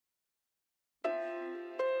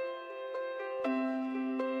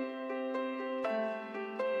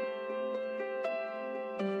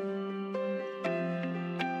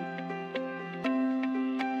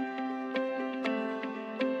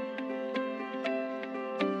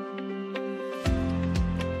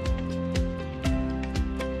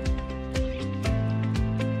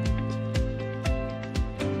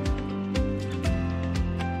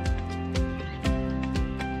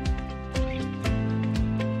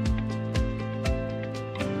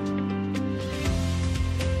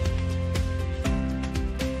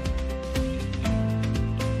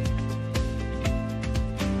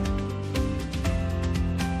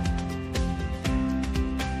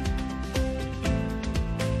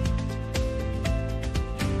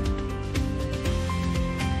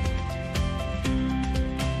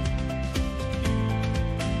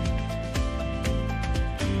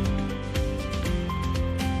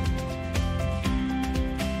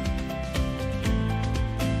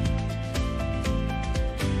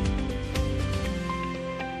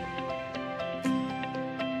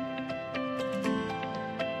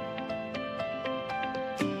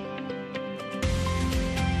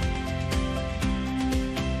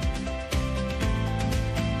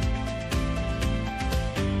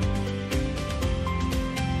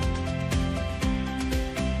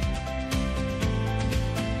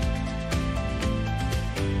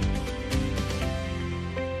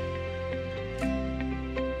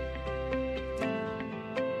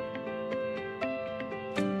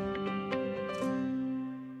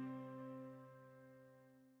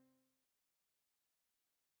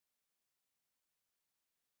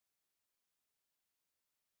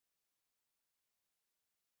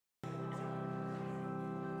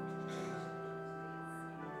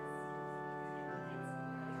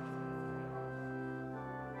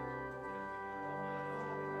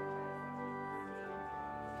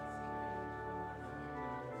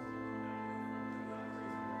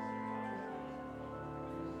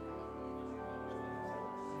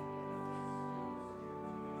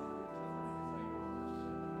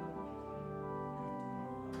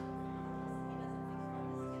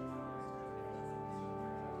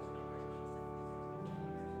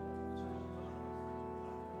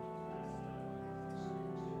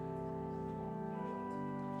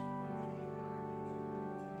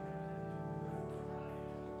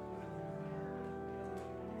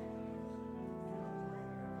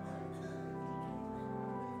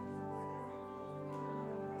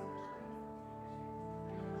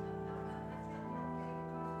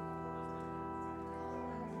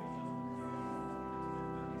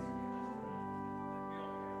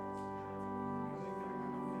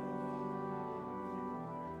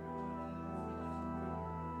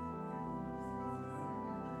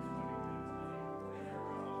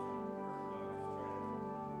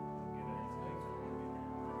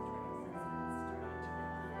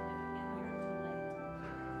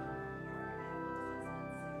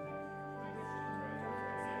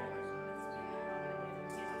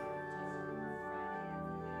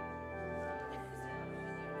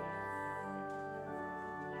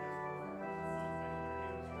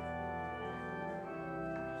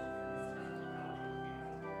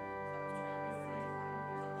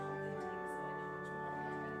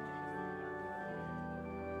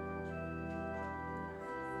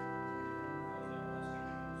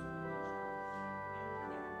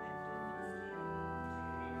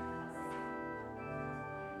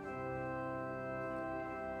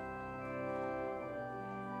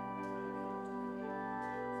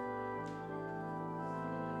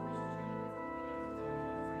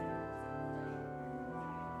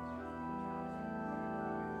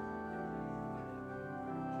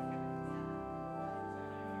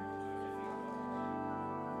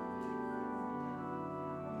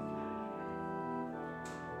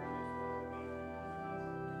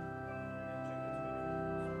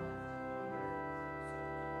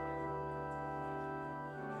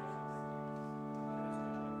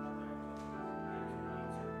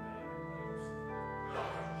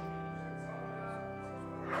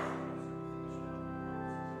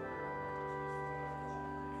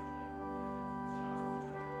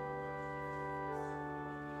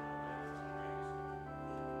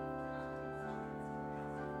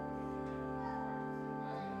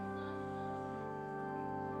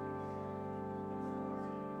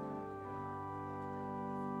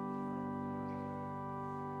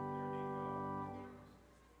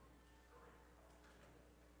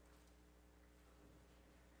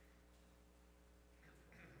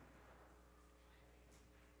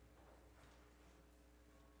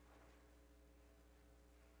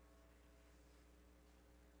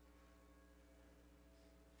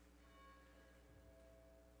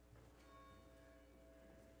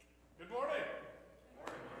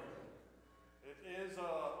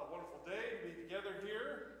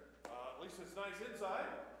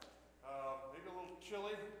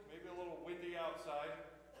a little windy outside.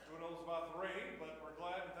 Who knows about the rain, but we're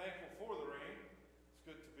glad and thankful for the rain. It's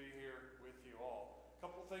good to be here with you all. A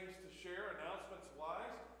couple things to share,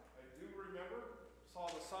 announcements-wise. I do remember, saw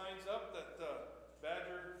the signs up that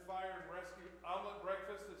Badger Fire and Rescue Omelet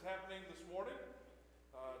Breakfast is happening this morning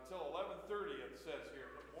until 11:30, it says here.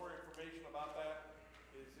 But more information about that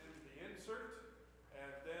is in the insert.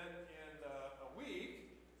 And then in a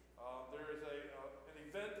week, there is an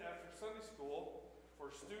event after Sunday school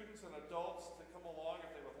for students and adults to come along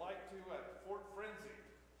if they would like to at Fort Frenzy.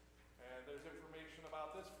 And there's information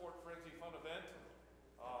about this Fort Frenzy fun event.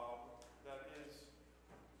 That is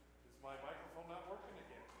my microphone not working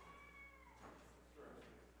again? Sure.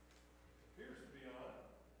 Appears to be on.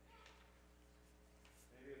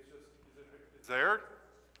 Maybe it's just, it's there?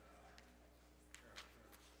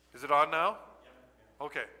 Is it on now?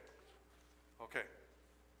 Okay. Okay.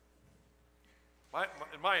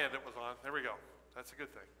 In my end it was on. There we go. That's a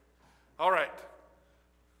good thing. All right.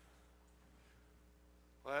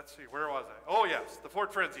 Let's see. Where was I? Oh, yes. The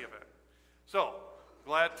Fort Frenzy event. So,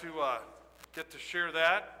 glad to get to share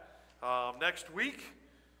that next week.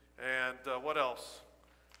 And what else?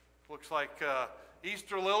 Looks like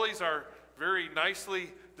Easter lilies are very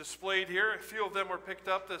nicely displayed here. A few of them were picked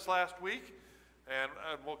up this last week. And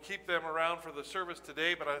we'll keep them around for the service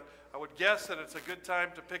today, but I would guess that it's a good time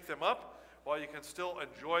to pick them up while you can still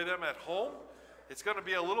enjoy them at home. It's going to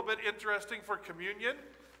be a little bit interesting for communion.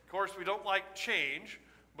 Of course, we don't like change,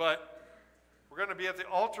 but we're going to be at the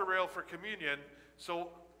altar rail for communion, so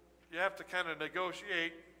you have to kind of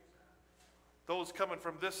negotiate. Those coming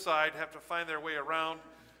from this side have to find their way around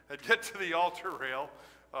and get to the altar rail.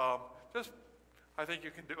 I think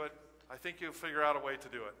you can do it. I think you'll figure out a way to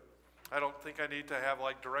do it. I don't think I need to have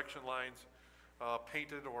like direction lines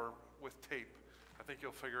painted or with tape. I think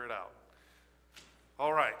you'll figure it out.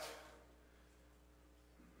 All right.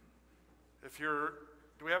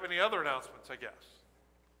 Do we have any other announcements, I guess?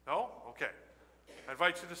 No? Okay. I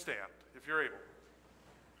invite you to stand if you're able.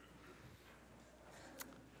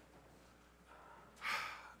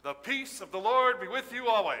 The peace of the Lord be with you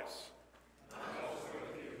always. And also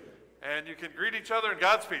with you. And you can greet each other in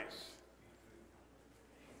God's peace.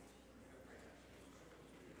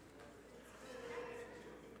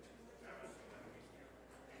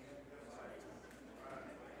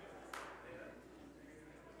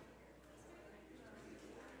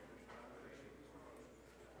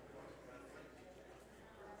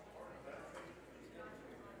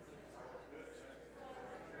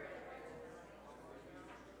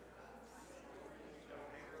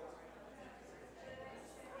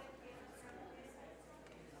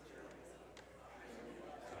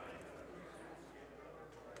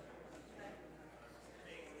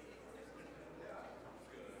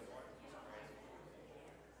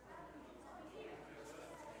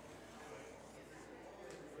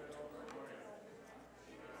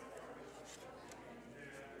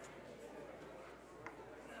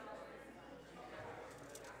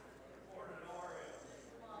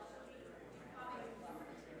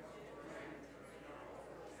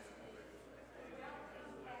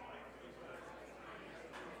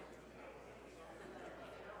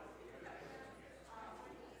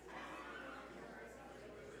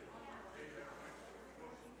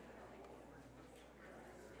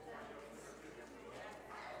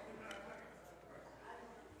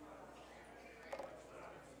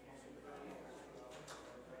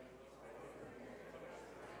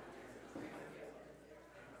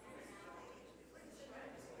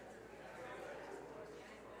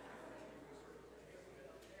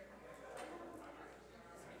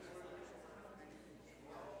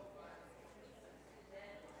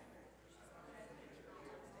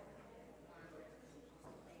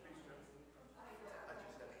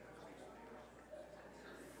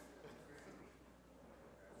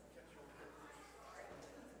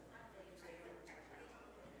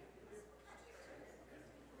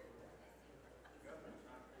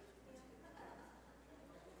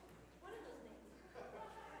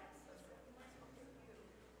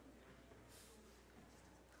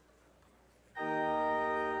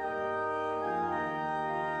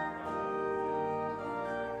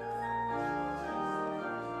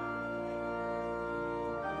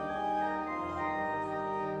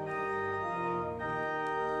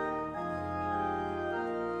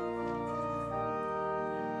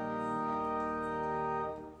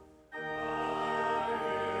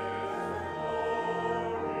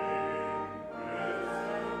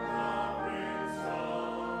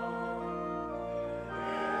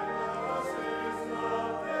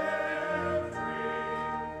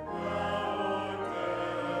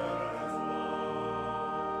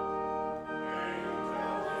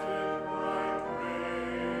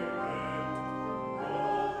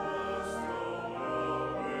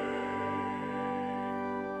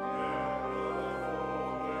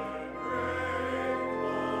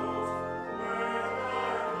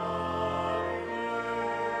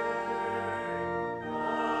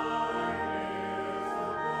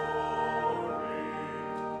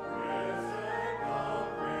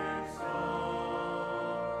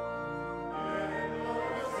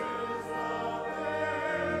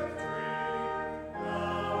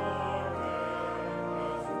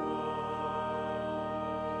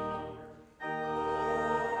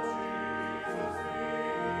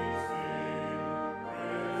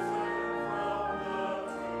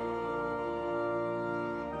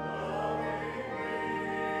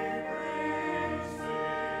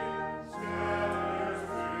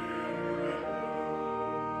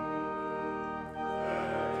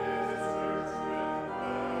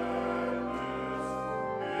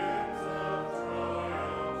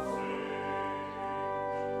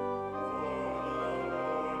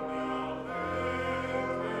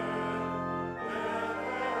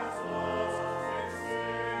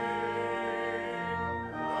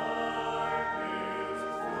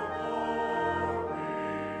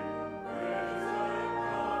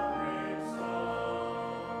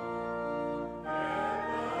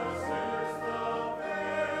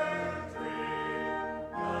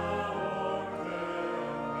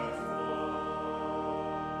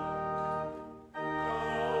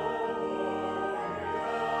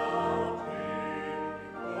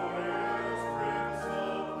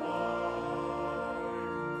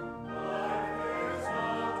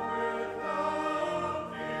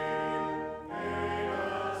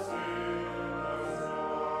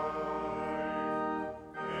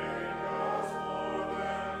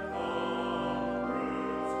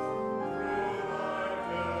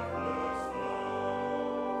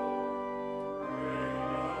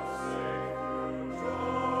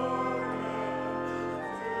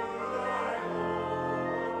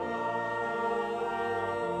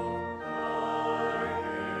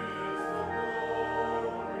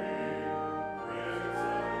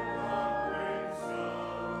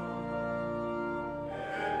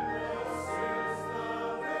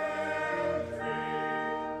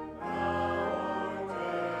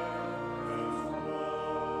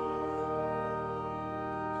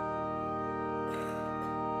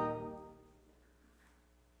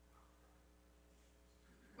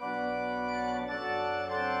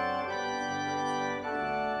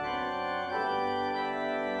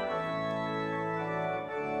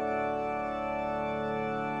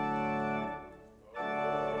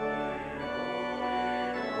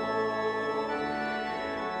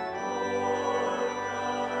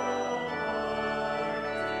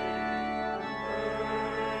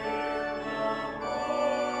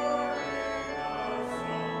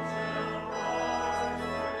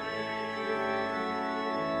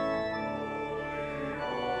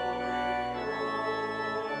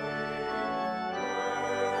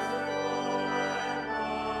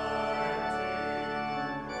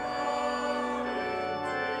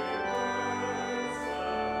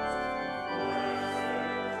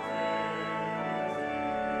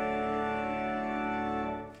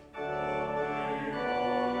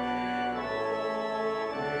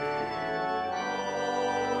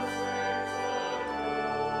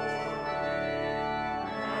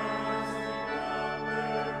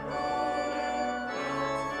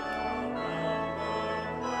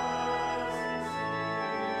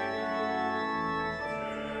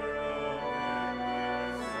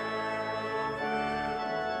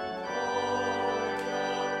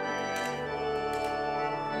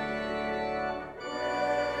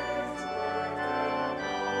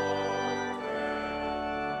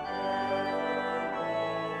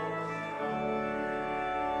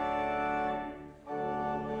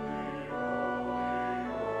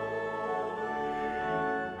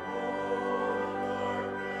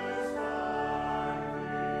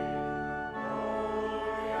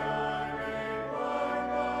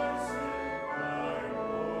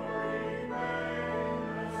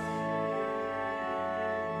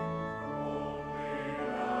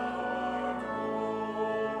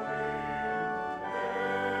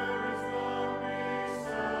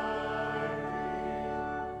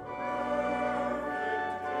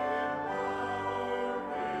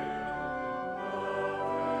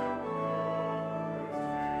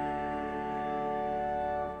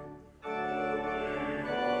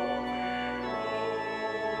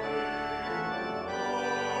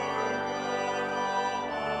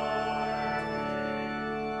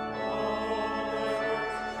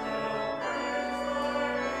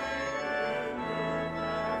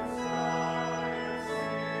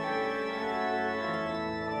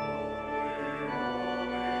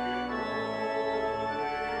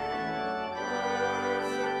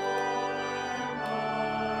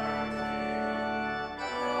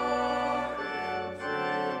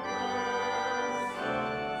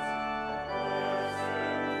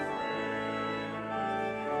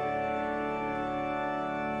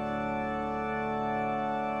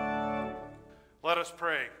 Let us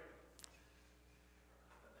pray.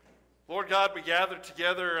 Lord God, we gather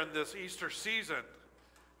together in this Easter season.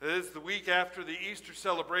 It is the week after the Easter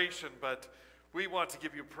celebration, but we want to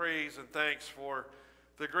give you praise and thanks for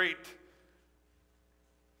the great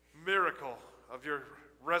miracle of your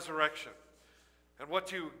resurrection and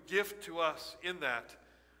what you gift to us in that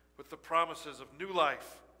with the promises of new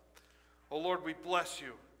life. Oh Lord, we bless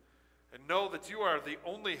you and know that you are the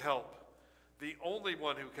only help, the only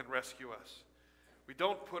one who can rescue us. We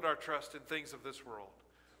don't put our trust in things of this world.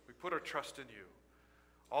 We put our trust in you.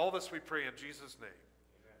 All this we pray in Jesus' name.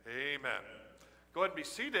 Amen. Go ahead and be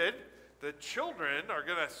seated. The children are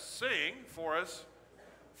going to sing for us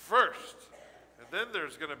first, and then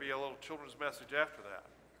there's going to be a little children's message after that.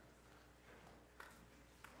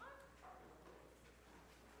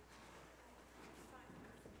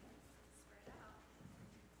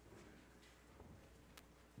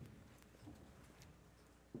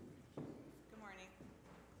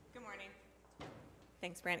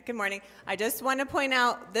 Thanks, Brandon. Good morning. I just want to point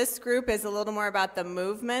out this group is a little more about the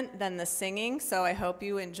movement than the singing, so I hope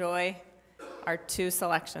you enjoy our two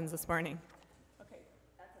selections this morning. Okay,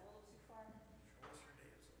 that's a little too far.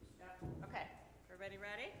 Okay, everybody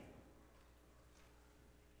ready?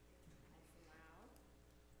 Nice and loud.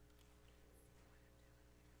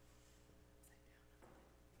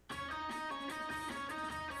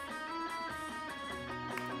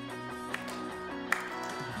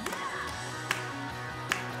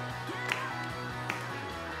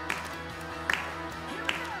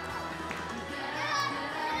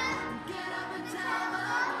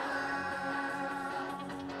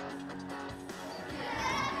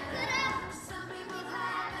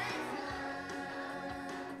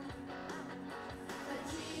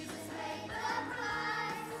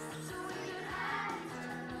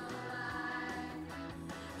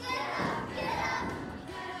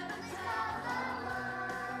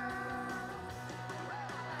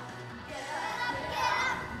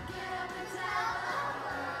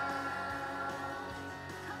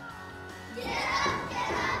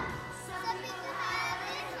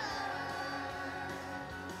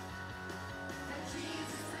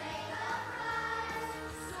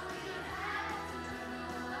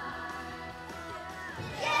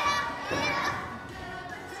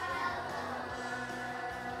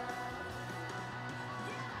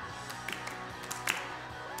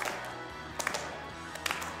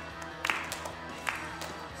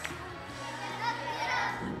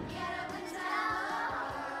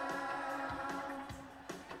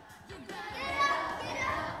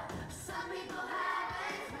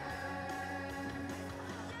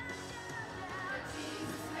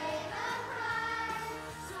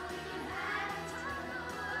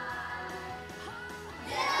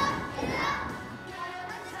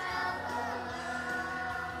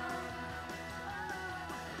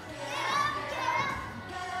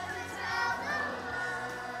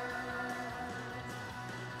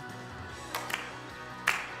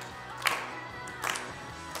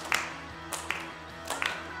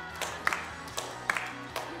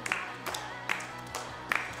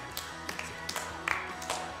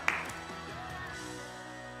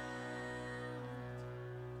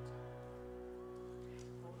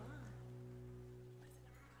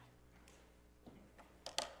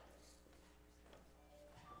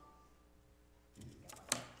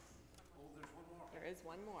 There is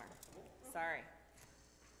one more. Sorry.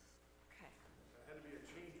 Okay. That had to be a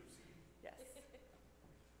change of scene. Yes.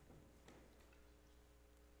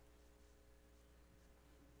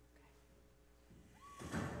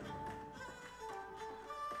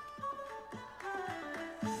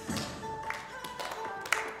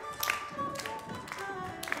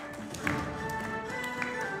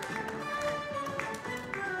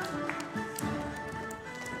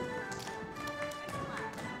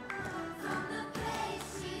 From the place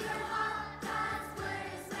to your heart, God's word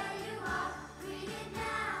is where you are. Read it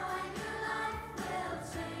now and your life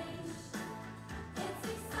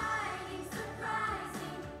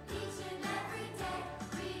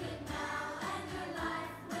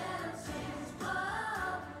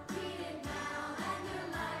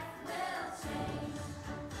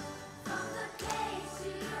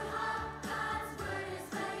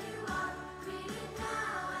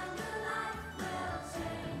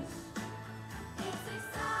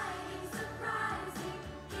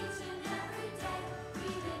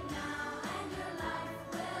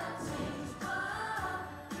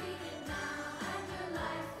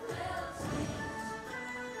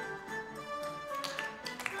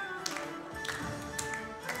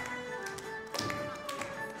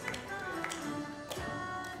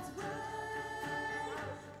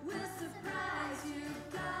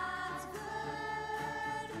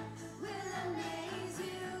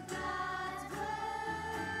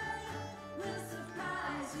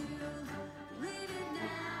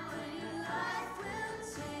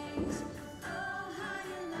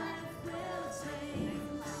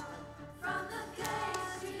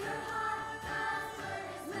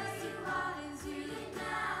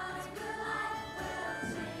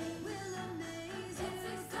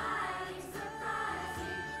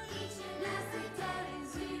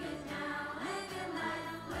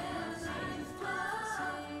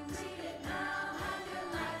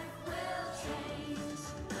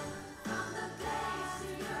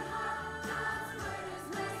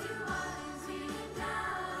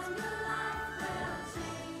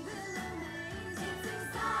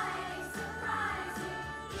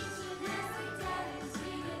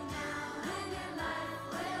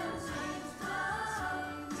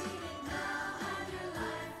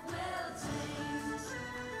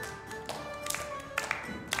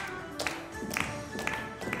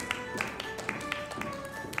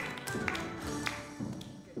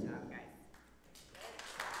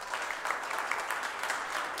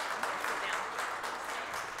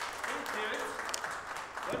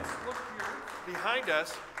Behind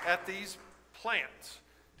us at these plants.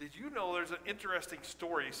 Did you know there's an interesting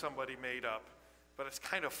story somebody made up? But it's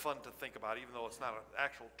kind of fun to think about, even though it's not an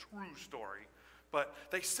actual true story. But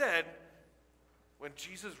they said when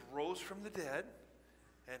Jesus rose from the dead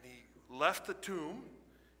and he left the tomb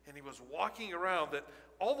and he was walking around, that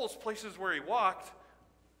all those places where he walked,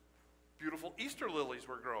 beautiful Easter lilies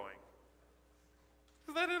were growing.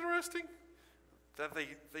 Isn't that interesting? That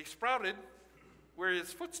they sprouted where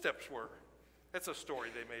his footsteps were. It's a story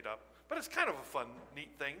they made up. But it's kind of a fun,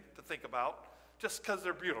 neat thing to think about, just because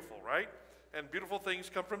they're beautiful, right? And beautiful things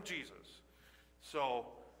come from Jesus. So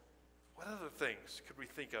what other things could we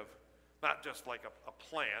think of? Not just like a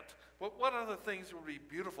plant, but what other things would be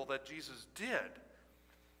beautiful that Jesus did?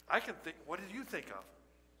 I can think, what did you think of?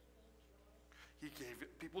 He gave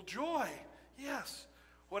people joy. Yes.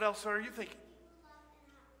 What else are you thinking?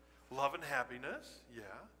 Love and happiness. Yeah.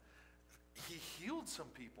 He healed some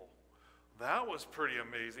people. That was pretty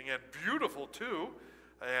amazing and beautiful too.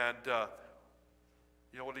 And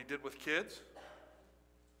you know what he did with kids?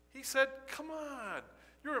 He said, come on,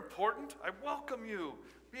 you're important. I welcome you.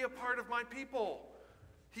 Be a part of my people.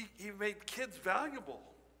 He made kids valuable.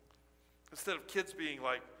 Instead of kids being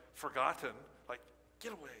like forgotten, like,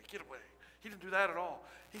 get away, get away. He didn't do that at all.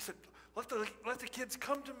 He said, let the kids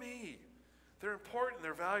come to me. They're important,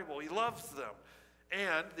 they're valuable. He loves them.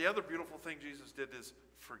 And the other beautiful thing Jesus did is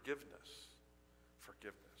forgiveness.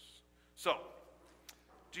 Forgiveness. So,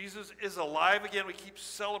 Jesus is alive again. We keep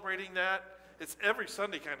celebrating that. It's every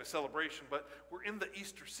Sunday kind of celebration, but we're in the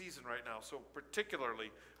Easter season right now, so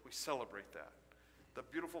particularly we celebrate that. The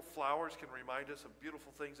beautiful flowers can remind us of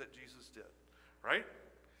beautiful things that Jesus did, right?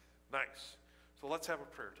 Nice. So let's have a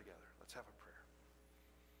prayer together. Let's have a prayer.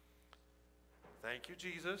 Thank you,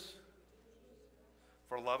 Jesus,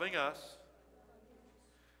 for loving us.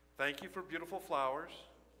 Thank you for beautiful flowers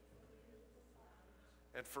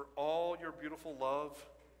and for all your beautiful love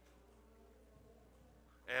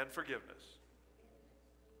and forgiveness.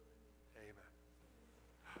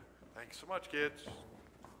 Amen. Thanks so much, kids.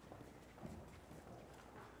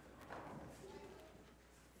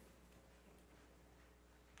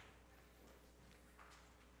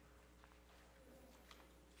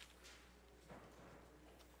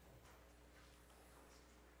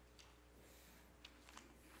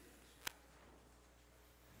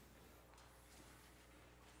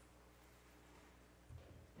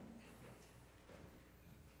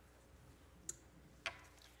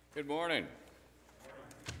 Good morning.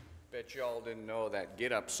 Bet y'all didn't know that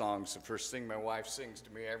Get Up song's the first thing my wife sings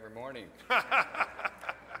to me every morning.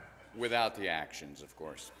 Without the actions, of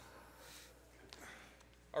course.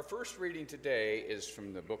 Our first reading today is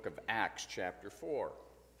from the book of Acts, chapter 4.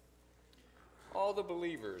 All the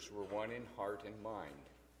believers were one in heart and mind.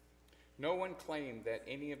 No one claimed that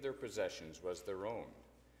any of their possessions was their own,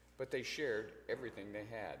 but they shared everything they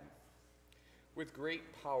had. With great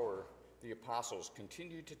power, the apostles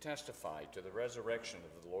continued to testify to the resurrection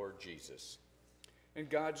of the Lord Jesus. And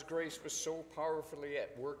God's grace was so powerfully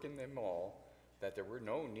at work in them all that there were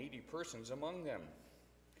no needy persons among them.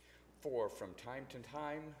 For from time to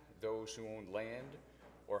time, those who owned land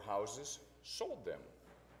or houses sold them,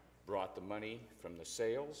 brought the money from the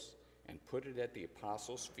sales, and put it at the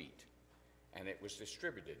apostles' feet, and it was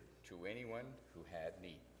distributed to anyone who had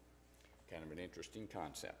need. Kind of an interesting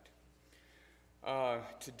concept.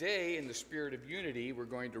 Today, in the spirit of unity, we're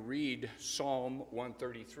going to read Psalm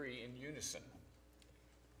 133 in unison.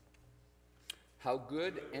 How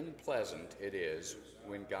good and pleasant it is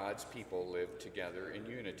when God's people live together in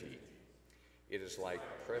unity. It is like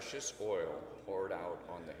precious oil poured out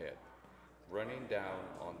on the head, running down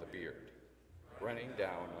on the beard, running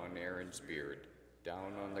down on Aaron's beard,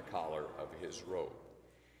 down on the collar of his robe.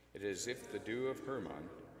 It is as if the dew of Hermon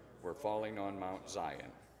were falling on Mount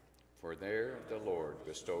Zion, for there the Lord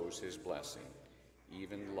bestows his blessing,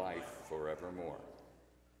 even life forevermore.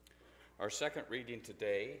 Our second reading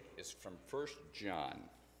today is from 1 John.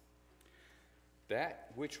 That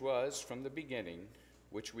which was from the beginning,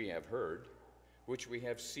 which we have heard, which we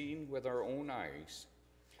have seen with our own eyes,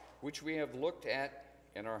 which we have looked at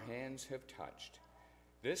and our hands have touched,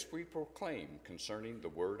 this we proclaim concerning the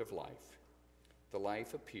word of life. The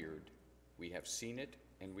life appeared, we have seen it,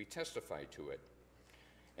 and we testify to it.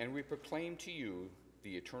 And we proclaim to you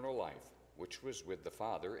the eternal life, which was with the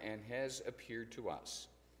Father and has appeared to us.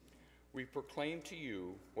 We proclaim to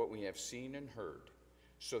you what we have seen and heard,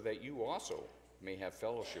 so that you also may have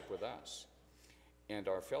fellowship with us. And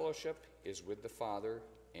our fellowship is with the Father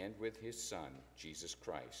and with his Son, Jesus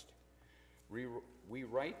Christ. We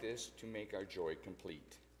write this to make our joy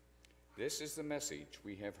complete. This is the message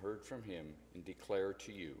we have heard from him and declare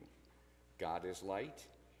to you. God is light.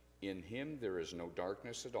 In him there is no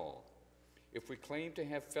darkness at all. If we claim to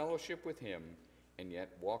have fellowship with him and yet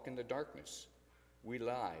walk in the darkness, we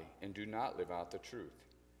lie and do not live out the truth.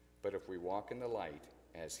 But if we walk in the light,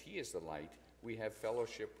 as he is the light, we have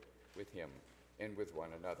fellowship with him and with one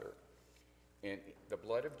another. And the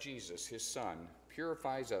blood of Jesus, his Son,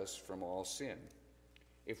 purifies us from all sin.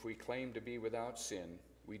 If we claim to be without sin,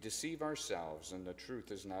 we deceive ourselves and the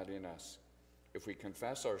truth is not in us. If we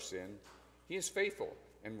confess our sin, he is faithful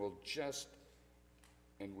and will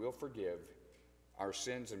forgive our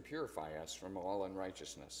sins and purify us from all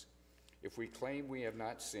unrighteousness. If we claim we have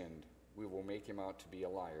not sinned, we will make him out to be a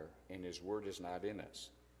liar, and his word is not in us.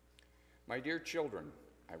 My dear children,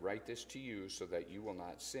 I write this to you so that you will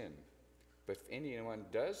not sin. But if anyone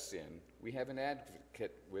does sin, we have an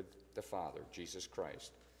advocate with the Father, Jesus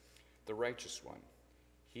Christ, the righteous one.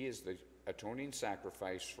 He is the atoning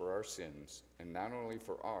sacrifice for our sins, and not only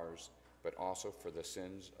for ours, but also for the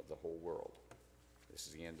sins of the whole world. This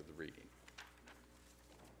is the end of the reading.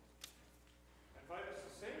 I invite us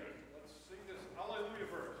to sing. Let's sing this Hallelujah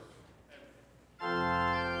verse.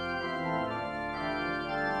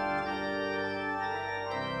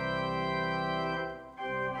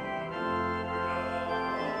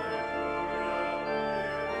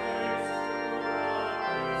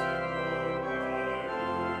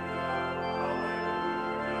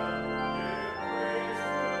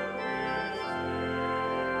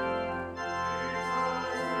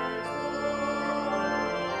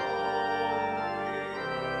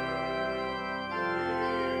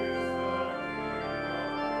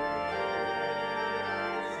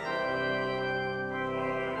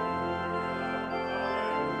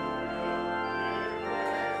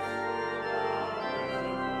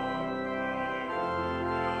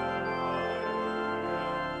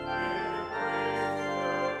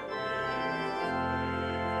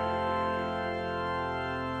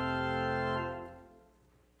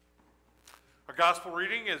 Our gospel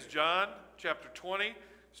reading is John chapter 20,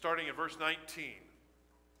 starting at verse 19.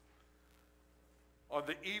 On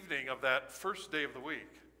the evening of that first day of the week,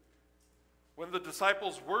 when the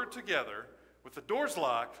disciples were together with the doors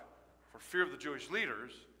locked for fear of the Jewish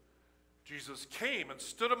leaders, Jesus came and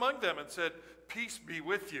stood among them and said, "Peace be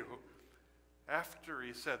with you." After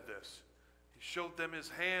he said this, he showed them his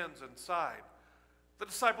hands and side. The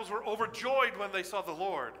disciples were overjoyed when they saw the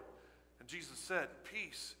Lord. And Jesus said,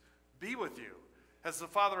 "Peace be with you. As the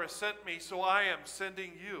Father has sent me, so I am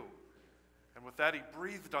sending you." And with that he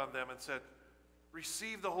breathed on them and said,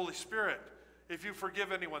 "Receive the Holy Spirit. If you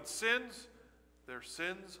forgive anyone's sins, their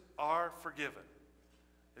sins are forgiven.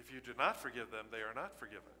 If you do not forgive them, they are not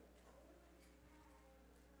forgiven."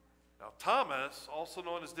 Now Thomas, also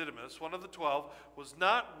known as Didymus, one of the 12, was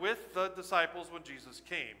not with the disciples when Jesus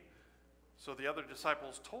came. So the other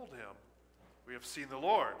disciples told him, "We have seen the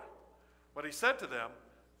Lord." But he said to them,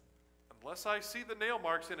 "Unless I see the nail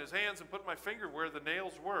marks in his hands and put my finger where the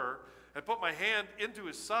nails were and put my hand into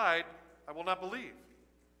his side, I will not believe."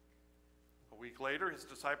 A week later, his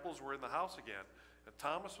disciples were in the house again, and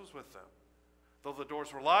Thomas was with them. Though the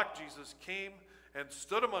doors were locked, Jesus came and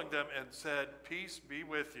stood among them and said, "Peace be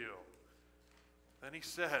with you." Then he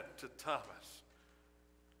said to Thomas,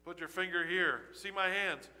 "Put your finger here. See my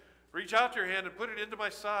hands. Reach out your hand and put it into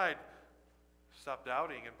my side. Stop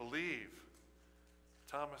doubting and believe."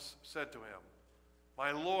 Thomas said to him,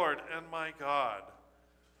 "My Lord and my God."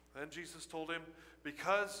 Then Jesus told him,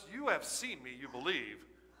 "Because you have seen me, you believe.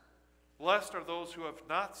 Blessed are those who have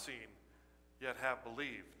not seen, yet have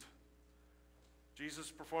believed."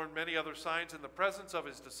 Jesus performed many other signs in the presence of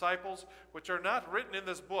his disciples, which are not written in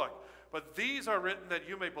this book, but these are written that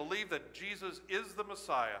you may believe that Jesus is the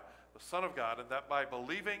Messiah, the Son of God, and that by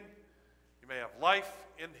believing you may have life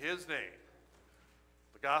in his name.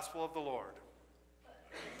 The gospel of the Lord.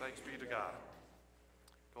 Thanks be to God.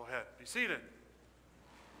 Go ahead, be seated.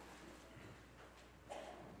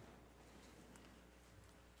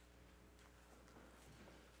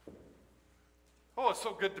 Oh, it's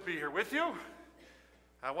so good to be here with you.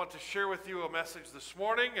 I want to share with you a message this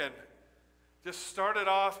morning and just start it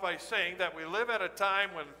off by saying that we live at a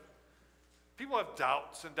time when people have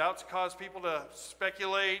doubts, and doubts cause people to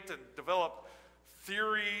speculate and develop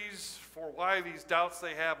theories for why these doubts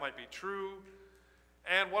they have might be true.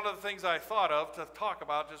 And one of the things I thought of to talk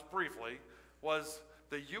about just briefly was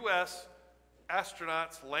the U.S.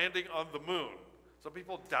 astronauts landing on the moon. Some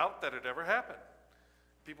people doubt that it ever happened.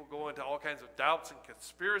 People go into all kinds of doubts and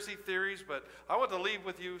conspiracy theories, but I want to leave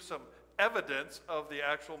with you some evidence of the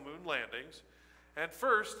actual moon landings. And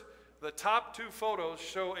first, the top two photos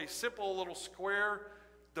show a simple little square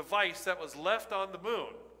device that was left on the moon.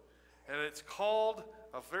 And it's called,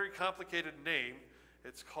 a very complicated name,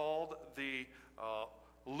 it's called the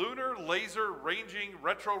Lunar Laser Ranging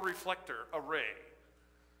Retroreflector Array.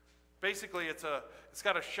 Basically, it's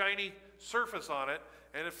got a shiny surface on it,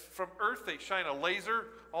 and if from Earth they shine a laser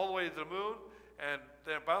all the way to the moon, and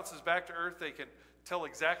then it bounces back to Earth, they can tell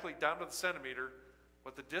exactly down to the centimeter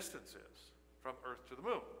what the distance is from Earth to the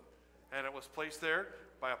moon. And it was placed there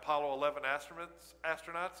by Apollo 11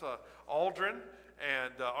 astronauts, Aldrin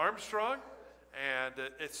and Armstrong, and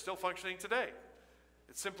it's still functioning today.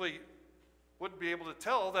 It simply wouldn't be able to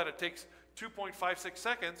tell that it takes 2.56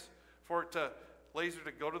 seconds for it to laser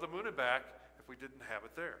to go to the moon and back if we didn't have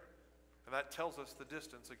it there. And that tells us the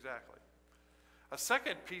distance exactly. A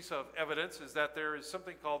second piece of evidence is that there is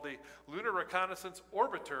something called the Lunar Reconnaissance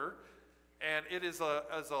Orbiter, and it is a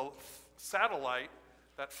satellite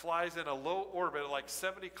that flies in a low orbit like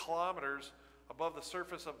 70 kilometers above the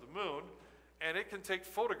surface of the moon, and it can take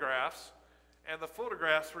photographs, and the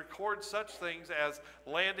photographs record such things as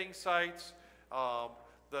landing sites,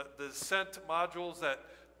 the descent modules that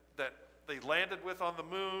they landed with on the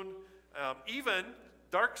moon, even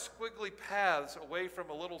dark squiggly paths away from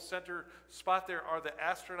a little center spot there are the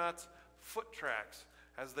astronauts' foot tracks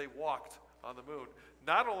as they walked on the moon.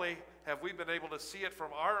 Not only have we been able to see it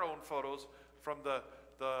from our own photos from the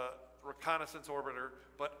reconnaissance orbiter,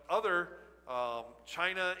 but other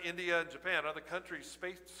China, India, and Japan, other countries'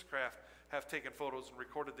 spacecraft have taken photos and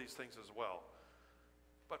recorded these things as well.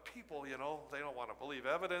 But people, you know, they don't want to believe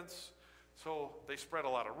evidence, so they spread a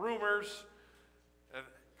lot of rumors and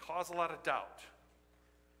cause a lot of doubt.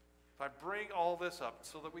 I bring all this up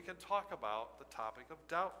so that we can talk about the topic of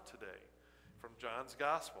doubt today from John's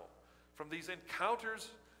Gospel, from these encounters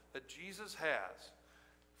that Jesus has,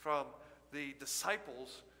 from the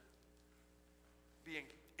disciples being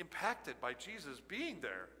impacted by Jesus being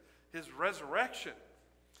there, his resurrection.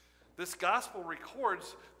 This gospel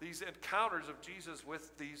records these encounters of Jesus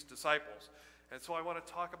with these disciples. And so I want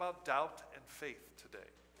to talk about doubt and faith today.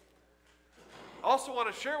 I also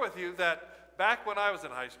want to share with you that back when I was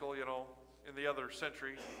in high school, you know, in the other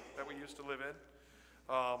century that we used to live in,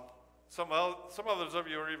 some others of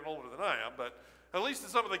you are even older than I am, but at least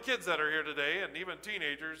some of the kids that are here today, and even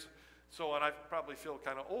teenagers, and I probably feel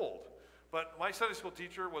kind of old. But my Sunday school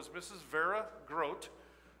teacher was Mrs. Vera Grote,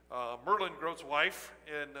 Merlin Grote's wife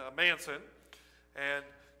in Manson, and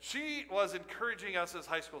she was encouraging us as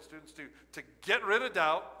high school students to get rid of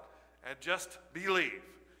doubt and just believe.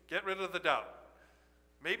 Get rid of the doubt.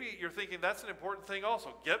 Maybe you're thinking that's an important thing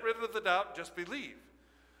also. Get rid of the doubt, just believe.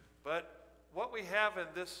 But what we have in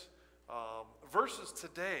this verses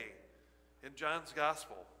today in John's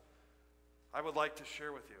Gospel, I would like to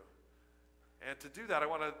share with you. And to do that, I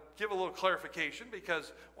want to give a little clarification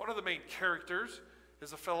because one of the main characters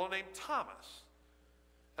is a fellow named Thomas.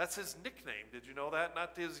 That's his nickname. Did you know that?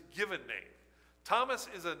 Not his given name. Thomas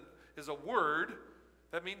is a word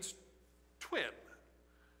that means twin.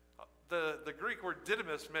 The Greek word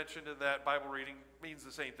didymus mentioned in that Bible reading means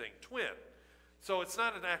the same thing, twin. So it's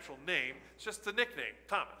not an actual name, it's just the nickname,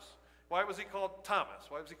 Thomas. Why was he called Thomas?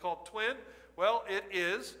 Why was he called twin? Well, it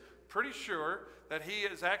is pretty sure that he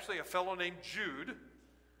is actually a fellow named Jude,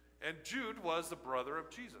 and Jude was the brother of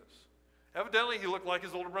Jesus. Evidently, he looked like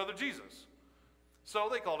his older brother Jesus. So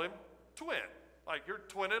they called him twin, like you're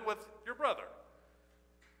twinning with your brother.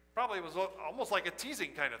 Probably it was almost like a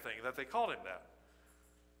teasing kind of thing that they called him that.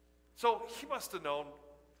 So he must have known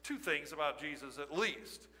two things about Jesus at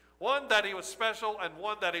least. One, that he was special, and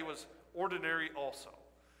one, that he was ordinary also.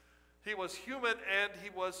 He was human and he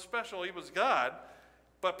was special. He was God,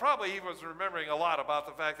 but probably he was remembering a lot about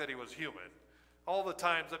the fact that he was human. All the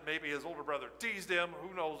times that maybe his older brother teased him,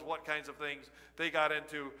 who knows what kinds of things they got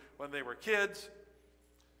into when they were kids.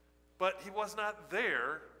 But he was not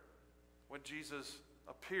there when Jesus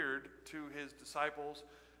appeared to his disciples,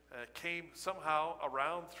 came somehow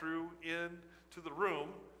around through into the room.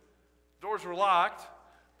 Doors were locked,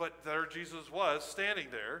 but there Jesus was standing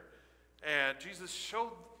there. And Jesus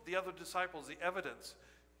showed the other disciples the evidence,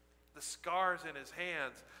 the scars in his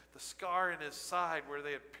hands, the scar in his side where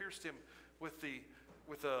they had pierced him with the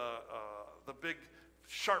big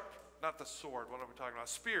sharp, not the sword, what are we talking about?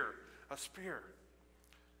 A spear.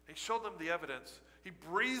 He showed them the evidence. He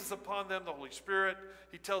breathes upon them the Holy Spirit.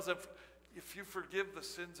 He tells them, if you forgive the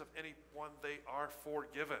sins of anyone, they are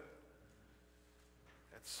forgiven.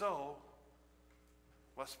 And so,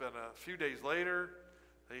 must have been a few days later,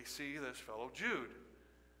 they see this fellow Jude.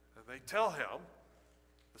 And they tell him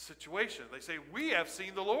the situation. They say, we have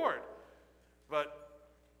seen the Lord. But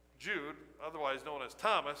Jude, otherwise known as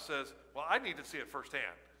Thomas, says, well, I need to see it firsthand.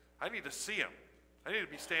 I need to see him. I need to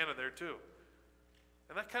be standing there too.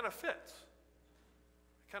 And that kind of fits.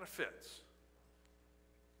 It kind of fits.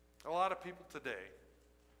 A lot of people today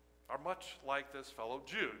are much like this fellow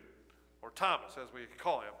Jude, or Thomas, as we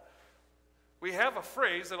call him. We have a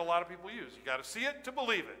phrase that a lot of people use. You got to see it to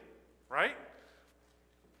believe it, right?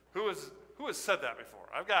 Who has said that before?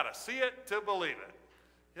 I've got to see it to believe it.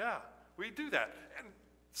 Yeah, we do that. And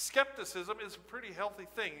skepticism is a pretty healthy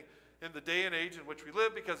thing in the day and age in which we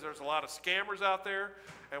live, because there's a lot of scammers out there,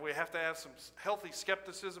 and we have to have some healthy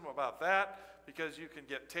skepticism about that, because you can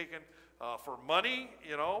get taken for money,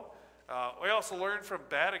 you know. We also learn from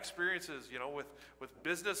bad experiences, you know, with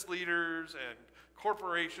business leaders and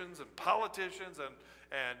corporations and politicians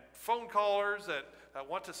and phone callers that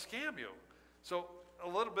want to scam you. So a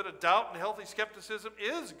little bit of doubt and healthy skepticism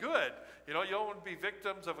is good. You know, you don't want to be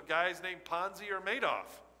victims of a guys named Ponzi or Madoff.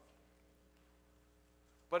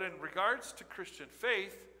 But in regards to Christian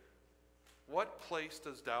faith, what place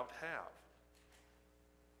does doubt have?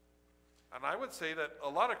 And I would say that a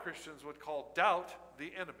lot of Christians would call doubt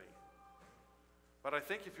the enemy. But I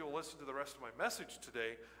think if you'll listen to the rest of my message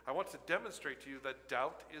today, I want to demonstrate to you that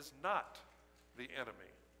doubt is not the enemy.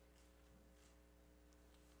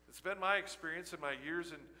 It's been my experience in my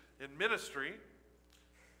years in ministry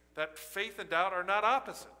that faith and doubt are not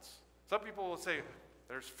opposites. Some people will say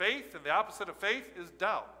there's faith and the opposite of faith is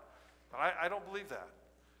doubt. But I don't believe that.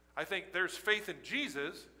 I think there's faith in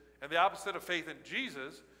Jesus, and the opposite of faith in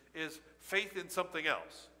Jesus is faith in something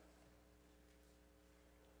else.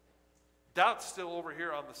 Doubt's still over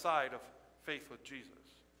here on the side of faith with Jesus.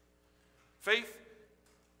 Faith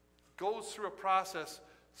goes through a process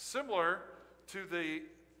similar to the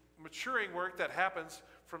maturing work that happens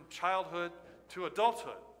from childhood to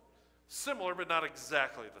adulthood. Similar, but not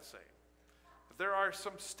exactly the same. But there are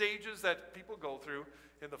some stages that people go through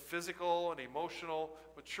in the physical and emotional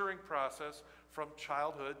maturing process from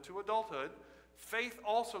childhood to adulthood. Faith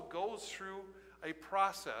also goes through a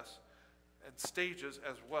process and stages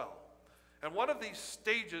as well. And one of these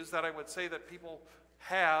stages that I would say that people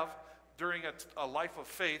have during a life of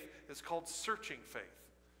faith is called searching faith,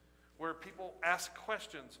 where people ask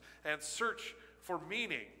questions and search for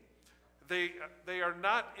meaning. They are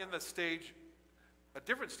not in the stage, a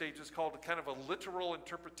different stage is called kind of a literal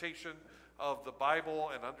interpretation of the Bible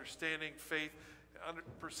and understanding faith,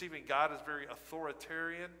 perceiving God as very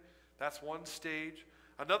authoritarian. That's one stage.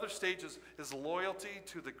 Another stage is loyalty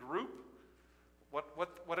to the group.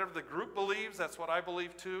 Whatever the group believes, that's what I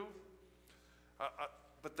believe too.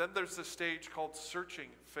 But then there's this stage called searching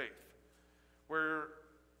faith, where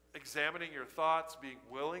examining your thoughts, being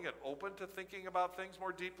willing and open to thinking about things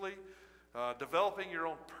more deeply, developing your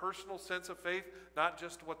own personal sense of faith, not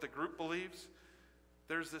just what the group believes.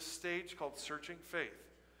 There's this stage called searching faith.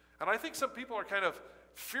 And I think some people are kind of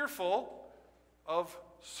fearful of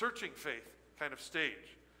searching faith kind of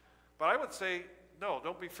stage. But I would say, no,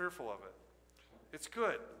 don't be fearful of it. It's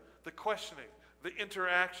good. The questioning, the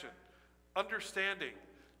interaction, understanding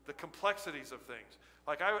the complexities of things.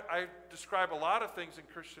 Like I describe a lot of things in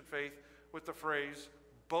Christian faith with the phrase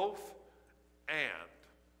both and,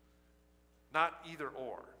 not either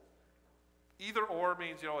or. Either or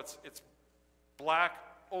means, you know, it's black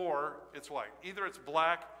or it's white. Either it's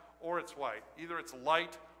black or it's white. Either it's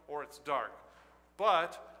light or it's dark.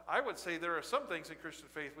 But I would say there are some things in Christian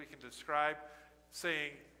faith we can describe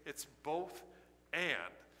saying it's both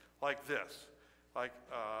and, like this. Like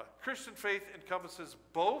Christian faith encompasses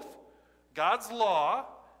both God's law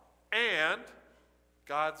and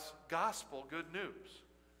God's gospel, good news.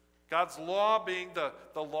 God's law being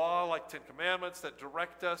the law like Ten Commandments that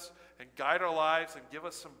direct us and guide our lives and give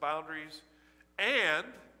us some boundaries, and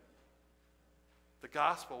the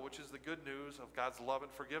gospel, which is the good news of God's love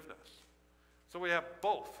and forgiveness. So we have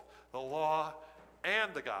both, the law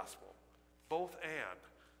and the gospel, both and.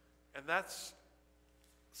 And that's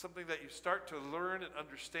something that you start to learn and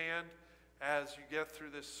understand as you get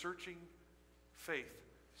through this searching faith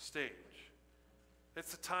stage.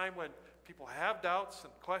 It's a time when people have doubts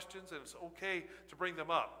and questions, and it's okay to bring them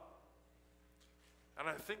up. And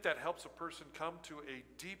I think that helps a person come to a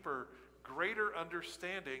deeper, greater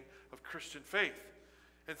understanding of Christian faith.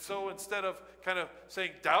 And so instead of kind of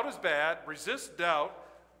saying doubt is bad, resist doubt,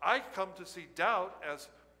 I come to see doubt as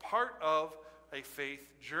part of a faith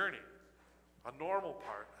journey, a normal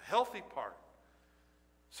part, a healthy part.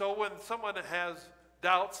 So when someone has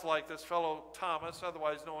doubts like this fellow Thomas,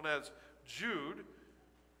 otherwise known as Jude,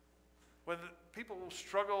 when people will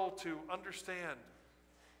struggle to understand,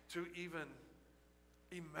 to even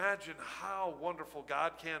imagine how wonderful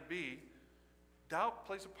God can be, doubt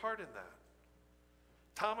plays a part in that.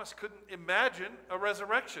 Thomas couldn't imagine a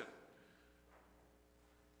resurrection.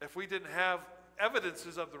 If we didn't have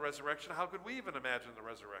evidences of the resurrection, how could we even imagine the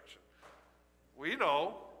resurrection? We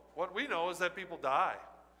know, what we know is that people die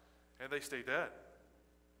and they stay dead.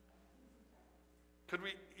 Could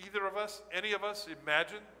we, either of us, any of us,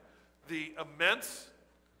 imagine the immense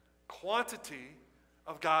quantity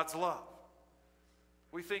of God's love?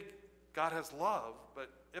 We think God has love, but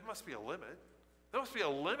it must be a limit. There must be a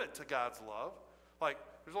limit to God's love. Like,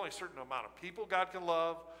 there's only a certain amount of people God can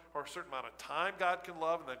love, or a certain amount of time God can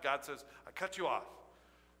love, and then God says, I cut you off.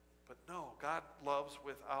 But no, God loves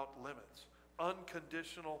without limits.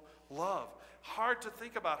 Unconditional love. Hard to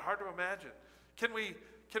think about, hard to imagine. Can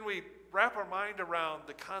we wrap our mind around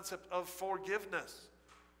the concept of forgiveness?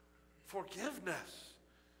 Forgiveness.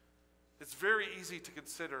 It's very easy to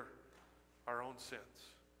consider our own sins,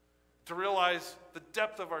 to realize the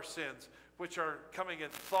depth of our sins, which are coming in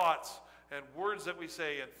thoughts and words that we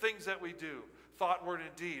say and things that we do, thought, word,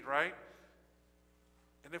 and deed, right?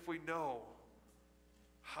 And if we know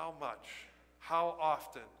how much, how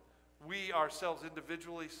often we ourselves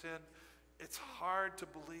individually sin, it's hard to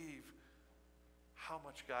believe how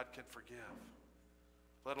much God can forgive,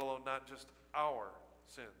 let alone not just our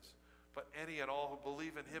sins, but any and all who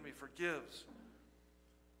believe in him, he forgives.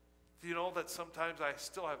 Do you know that sometimes I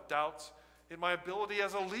still have doubts in my ability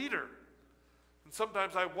as a leader? And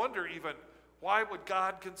sometimes I wonder even, why would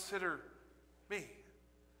God consider me?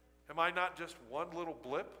 Am I not just one little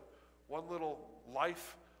blip, one little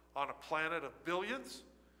life on a planet of billions,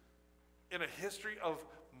 in a history of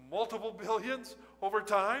multiple billions over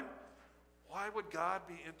time? Why would God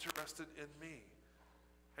be interested in me?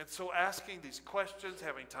 And so asking these questions,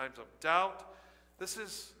 having times of doubt, this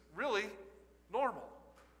is really normal,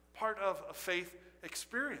 part of a faith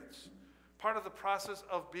experience, part of the process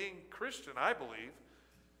of being Christian, I believe.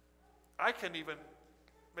 I can even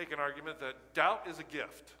make an argument that doubt is a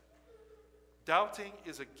gift. Doubting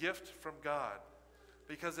is a gift from God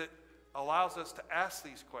because it allows us to ask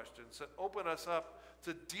these questions that open us up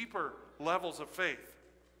to deeper levels of faith.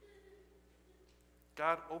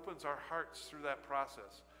 God opens our hearts through that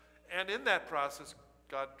process. And in that process,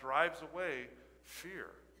 God drives away fear.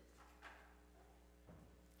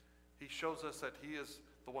 He shows us that he is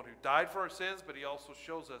the one who died for our sins, but he also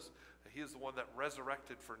shows us that he is the one that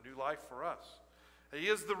resurrected for new life for us. And he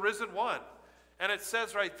is the risen one. And it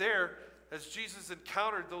says right there, as Jesus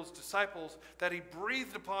encountered those disciples, that he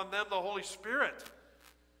breathed upon them the Holy Spirit.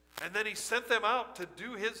 And then he sent them out to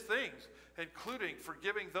do his things, including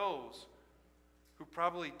forgiving those who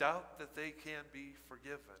probably doubt that they can be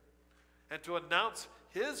forgiven, and to announce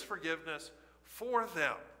his forgiveness for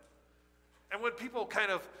them. And when people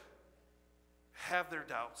kind of have their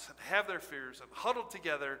doubts and have their fears and huddle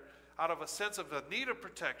together out of a sense of the need of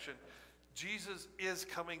protection, Jesus is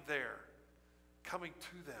coming there, coming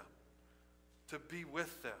to them, to be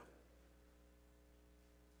with them.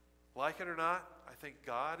 Like it or not, I think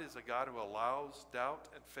God is a God who allows doubt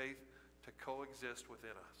and faith to coexist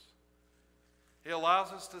within us. He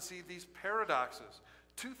allows us to see these paradoxes,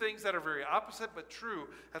 two things that are very opposite but true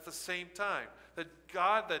at the same time.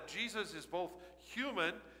 That Jesus is both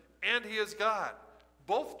human and he is God.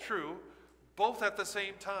 Both true, both at the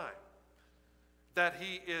same time. That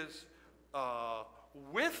he is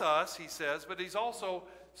with us, he says, but he's also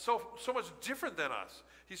so much different than us.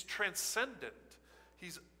 He's transcendent.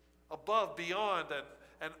 He's above, beyond,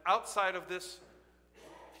 and outside of this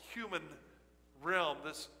human realm,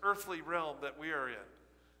 this earthly realm that we are in.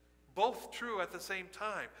 Both true at the same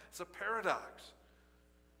time. It's a paradox.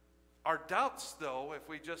 Our doubts, though, if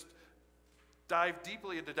we just dive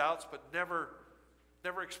deeply into doubts but never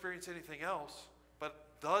experience anything else but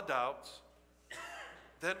the doubts,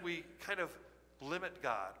 then we kind of limit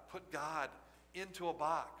God, put God into a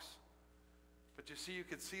box. But you see, you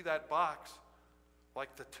can see that box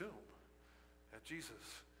like the tomb. And Jesus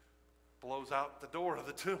blows out the door of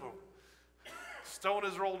the tomb. Stone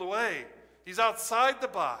is rolled away. He's outside the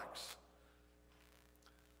box.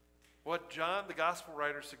 What John, the gospel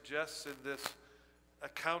writer, suggests in this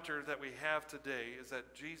encounter that we have today is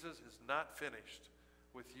that Jesus is not finished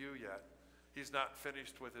with you yet. He's not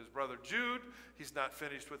finished with his brother Jude. He's not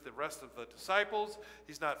finished with the rest of the disciples.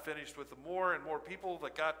 He's not finished with the more and more people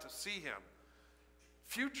that got to see him.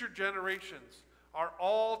 Future generations are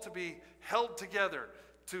all to be held together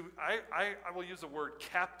to, I will use the word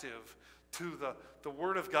captive, to the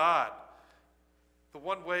Word of God. The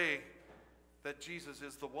one way that Jesus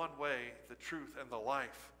is the one way, the truth, and the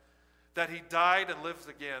life. That he died and lives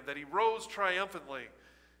again. That he rose triumphantly.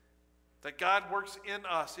 That God works in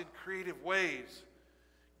us in creative ways,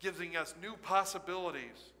 giving us new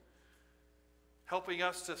possibilities, helping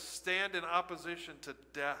us to stand in opposition to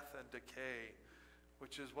death and decay,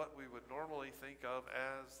 which is what we would normally think of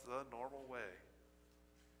as the normal way.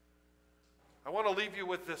 I want to leave you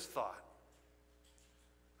with this thought,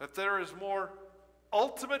 that there is more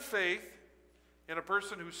ultimate faith in a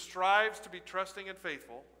person who strives to be trusting and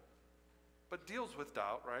faithful, but deals with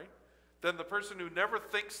doubt, right? Than the person who never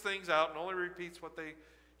thinks things out and only repeats what they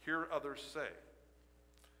hear others say.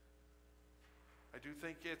 I do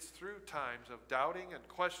think it's through times of doubting and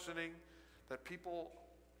questioning that people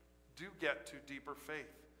do get to deeper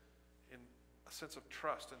faith, in a sense of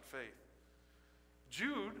trust and faith.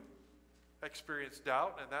 Jude experienced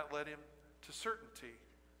doubt, and that led him to certainty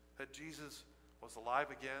that Jesus was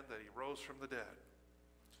alive again, that he rose from the dead.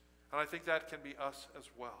 And I think that can be us as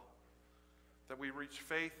well, that we reach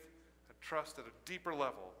faith and trust at a deeper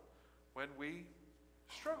level when we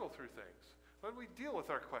struggle through things, when we deal with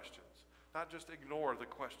our questions, not just ignore the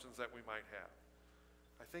questions that we might have.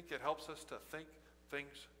 I think it helps us to think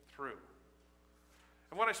things through.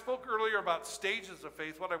 And when I spoke earlier about stages of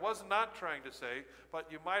faith, what I was not trying to say, but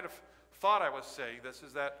you might have thought I was saying this,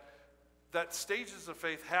 is that stages of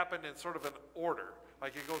faith happen in sort of an order.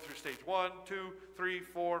 Like you go through stage 1, 2, 3,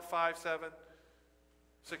 4, 5, 7,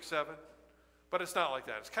 6, 7. But it's not like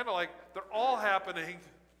that. It's kind of like they're all happening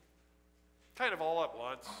kind of all at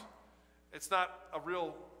once. It's not a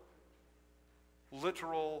real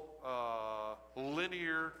literal,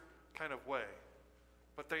 linear kind of way.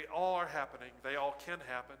 But they all are happening. They all can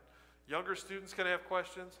happen. Younger students can have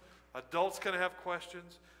questions. Adults can have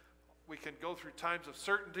questions. We can go through times of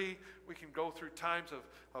certainty. We can go through times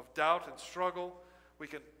of doubt and struggle. We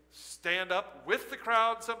can stand up with the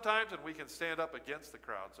crowd sometimes, and we can stand up against the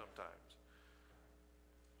crowd sometimes.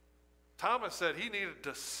 Thomas said he needed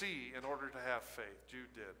to see in order to have faith.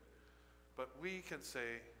 Jude did. But we can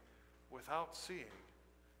say, without seeing,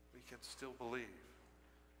 we can still believe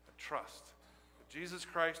and trust that Jesus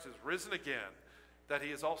Christ is risen again, that he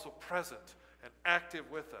is also present and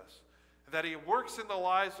active with us, and that he works in the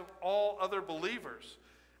lives of all other believers,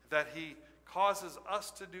 that he causes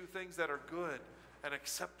us to do things that are good and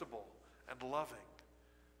acceptable and loving.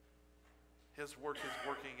 His work is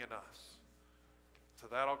working in us. To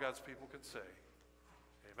that all God's people can say,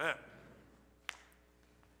 amen.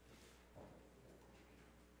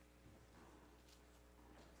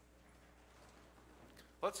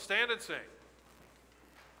 Let's stand and sing.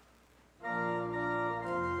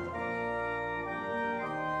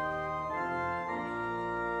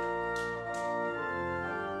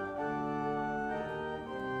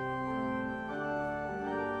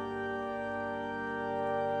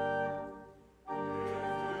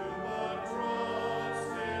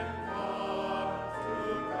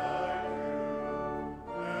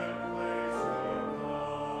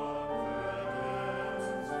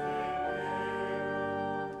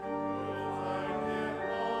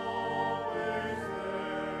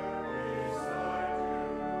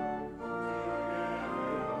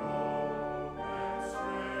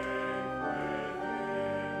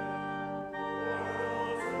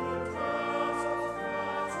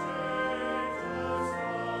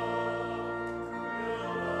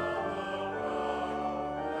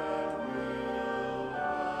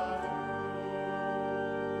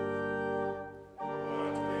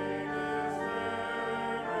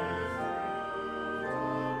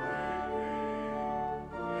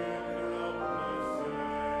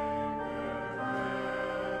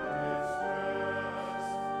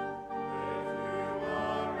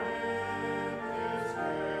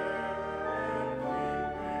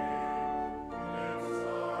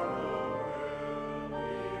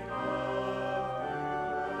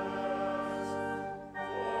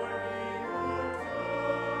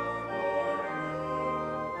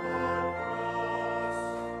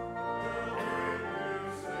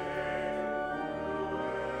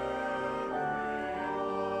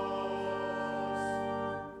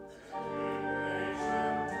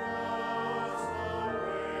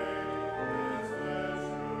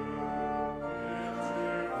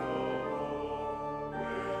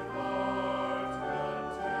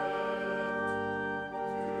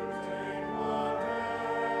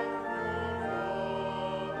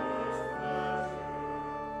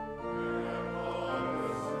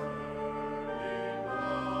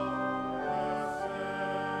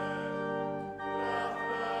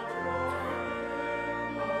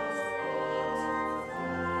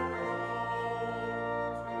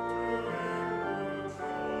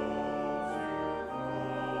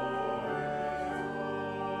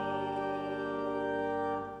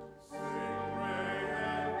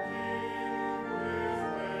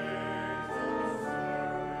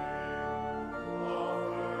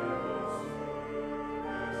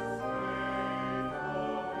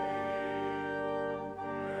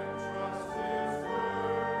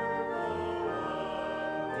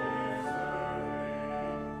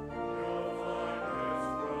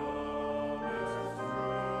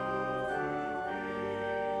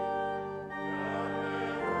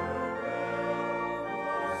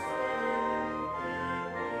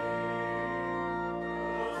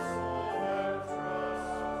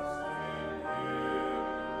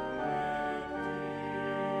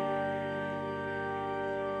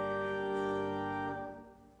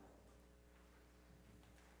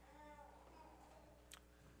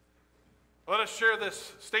 Let us share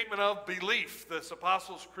this statement of belief, this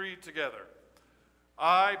Apostles' Creed together.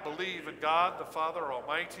 I believe in God, the Father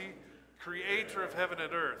Almighty, creator of heaven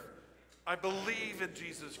and earth. I believe in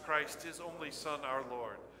Jesus Christ, his only Son, our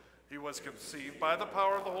Lord. He was conceived by the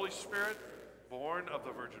power of the Holy Spirit, born of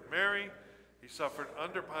the Virgin Mary. He suffered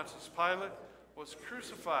under Pontius Pilate, was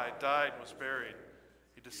crucified, died, and was buried.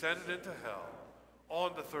 He descended into hell.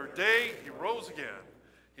 On the third day, he rose again.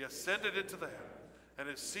 He ascended into the heaven and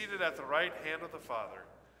is seated at the right hand of the Father.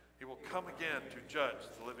 He will come again to judge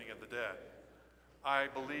the living and the dead. I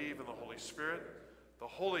believe in the Holy Spirit, the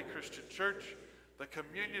holy Christian church, the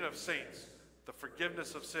communion of saints, the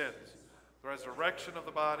forgiveness of sins, the resurrection of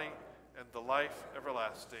the body, and the life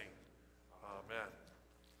everlasting. Amen.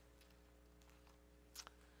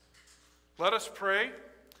 Let us pray.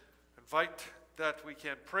 Invite that we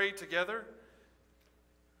can pray together.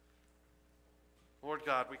 Lord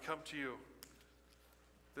God, we come to you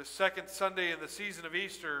this second Sunday in the season of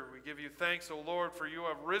Easter. We give you thanks, O Lord, for you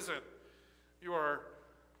have risen. You are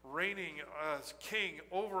reigning as King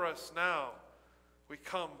over us now. We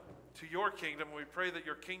come to your kingdom, and we pray that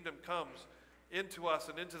your kingdom comes into us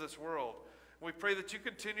and into this world. And we pray that you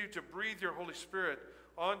continue to breathe your Holy Spirit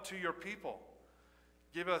onto your people.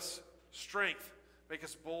 Give us strength. Make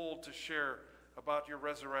us bold to share about your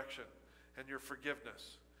resurrection and your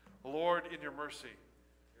forgiveness. Lord, in your mercy,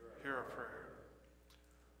 hear our prayer.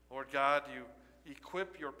 Lord God, you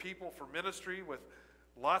equip your people for ministry with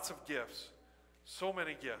lots of gifts, so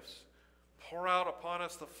many gifts. Pour out upon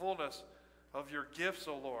us the fullness of your gifts,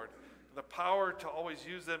 O Lord, and the power to always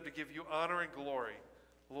use them to give you honor and glory.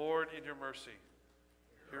 Lord, in your mercy,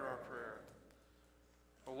 hear our prayer.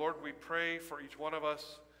 O Lord, we pray for each one of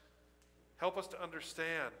us. Help us to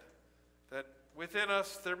understand that within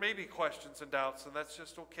us there may be questions and doubts, and that's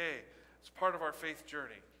just okay. It's part of our faith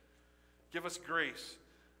journey. Give us grace.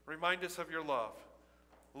 Remind us of your love.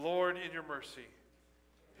 Lord, in your mercy,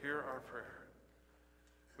 hear our prayer.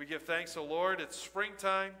 We give thanks, O Lord. It's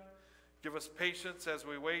springtime. Give us patience as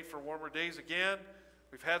we wait for warmer days again.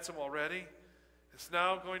 We've had some already. It's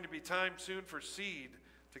now going to be time soon for seed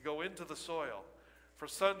to go into the soil, for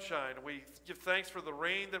sunshine. We give thanks for the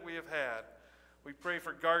rain that we have had. We pray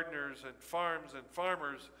for gardeners and farms and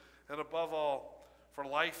farmers, and above all, for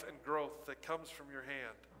life and growth that comes from your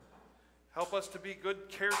hand. Help us to be good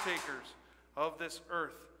caretakers of this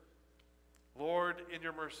earth. Lord, in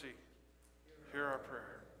your mercy, hear our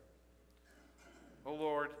prayer. O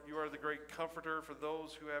Lord, you are the great comforter for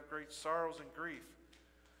those who have great sorrows and grief.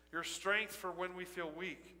 Your strength for when we feel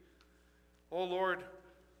weak. O Lord,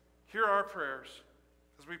 hear our prayers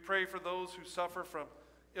as we pray for those who suffer from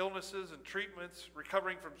illnesses and treatments,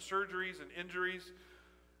 recovering from surgeries and injuries,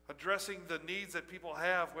 addressing the needs that people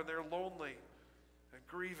have when they're lonely and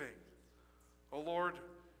grieving. O Lord,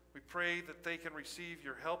 we pray that they can receive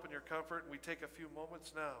your help and your comfort, and we take a few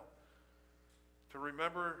moments now to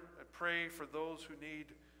remember and pray for those who need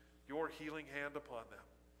your healing hand upon them.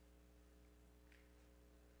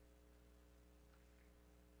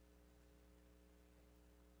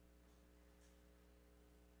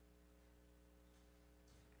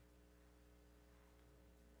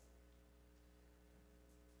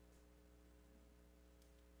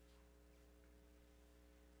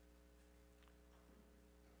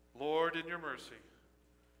 Lord, in your mercy,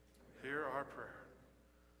 hear our prayer.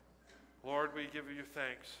 Lord, we give you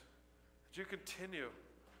thanks that you continue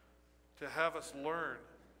to have us learn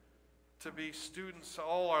to be students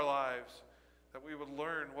all our lives, that we would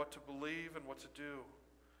learn what to believe and what to do.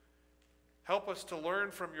 Help us to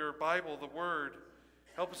learn from your Bible, the Word.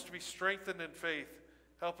 Help us to be strengthened in faith.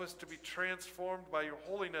 Help us to be transformed by your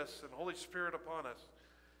holiness and Holy Spirit upon us.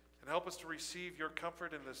 And help us to receive your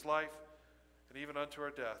comfort in this life and even unto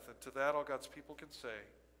our death. And to that all God's people can say,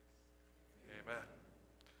 amen.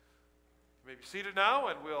 You may be seated now,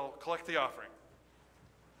 and we'll collect the offering.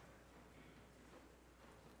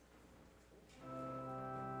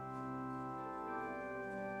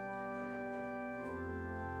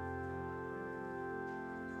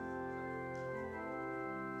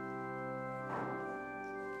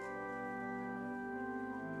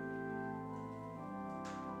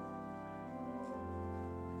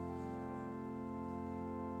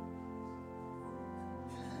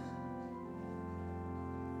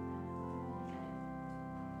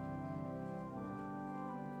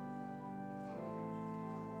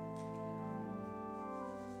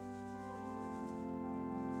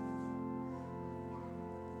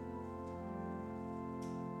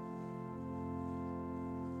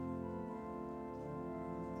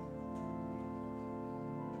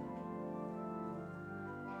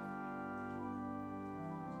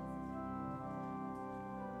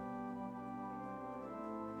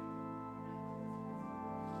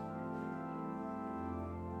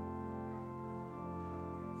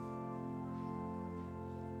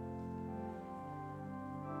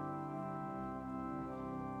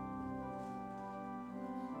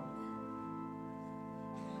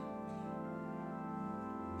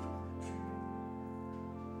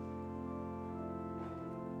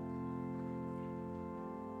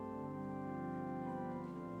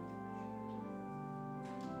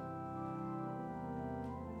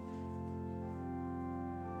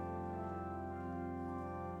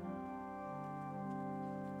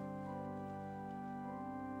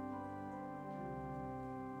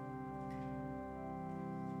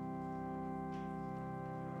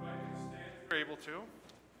 you're able to.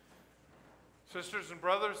 Sisters and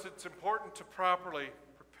brothers, it's important to properly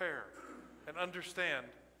prepare and understand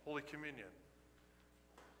Holy Communion.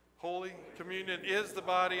 Holy Communion is the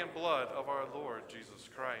body and blood of our Lord Jesus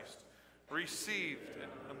Christ, received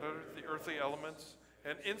under the earthly elements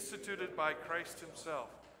and instituted by Christ himself.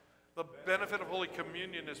 The benefit of Holy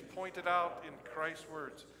Communion is pointed out in Christ's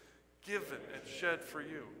words, given and shed for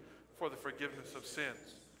you for the forgiveness of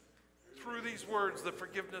sins. Through these words, the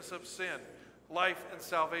forgiveness of sin, life, and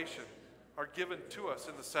salvation are given to us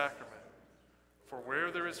in the sacrament. For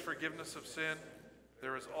where there is forgiveness of sin,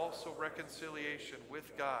 there is also reconciliation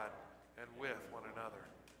with God and with one another.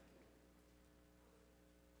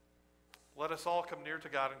 Let us all come near to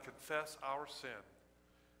God and confess our sin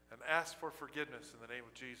and ask for forgiveness in the name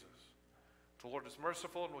of Jesus. The Lord is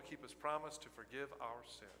merciful and will keep his promise to forgive our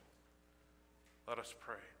sin. Let us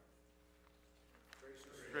pray.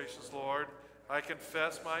 Gracious Lord, I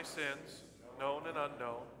confess my sins, known and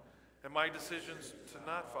unknown, and my decisions to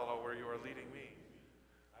not follow where you are leading me.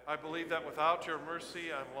 I believe that without your mercy,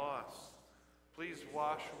 I'm lost. Please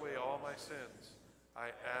wash away all my sins. I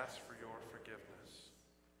ask for your forgiveness.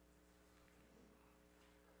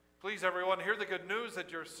 Please, everyone, hear the good news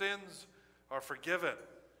that your sins are forgiven.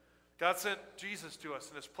 God sent Jesus to us,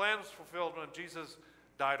 and his plan was fulfilled when Jesus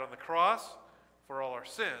died on the cross for all our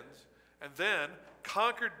sins, and then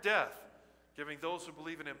conquered death, giving those who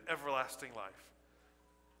believe in him everlasting life.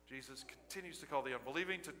 Jesus continues to call the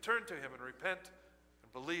unbelieving to turn to him and repent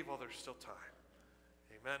and believe while there's still time.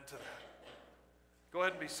 Amen to that. Go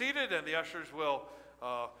ahead and be seated, and the ushers will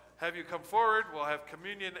have you come forward. We'll have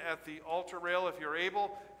communion at the altar rail if you're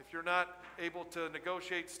able. If you're not able to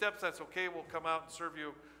negotiate steps, that's okay. We'll come out and serve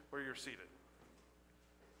you where you're seated.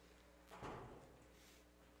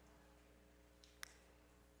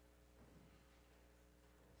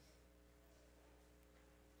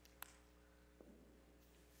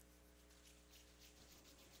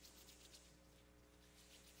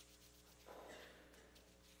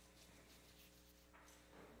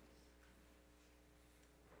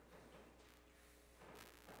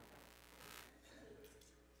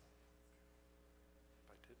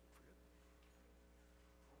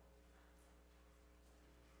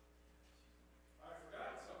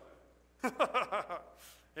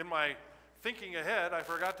 In my thinking ahead, I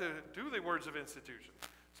forgot to do the words of institution.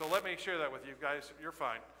 So let me share that with you guys. You're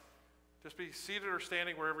fine. Just be seated or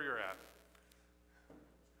standing wherever you're at.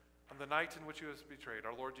 On the night in which he was betrayed,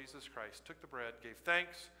 our Lord Jesus Christ took the bread, gave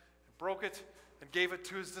thanks, and broke it, and gave it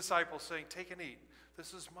to his disciples, saying, "Take and eat.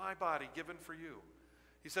 This is my body given for you."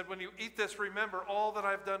 He said, "When you eat this, remember all that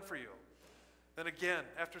I've done for you." Then again,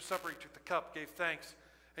 after supper, he took the cup, gave thanks,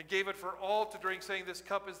 and gave it for all to drink, saying, "This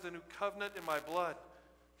cup is the new covenant in my blood,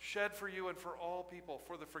 shed for you and for all people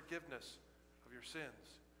for the forgiveness of your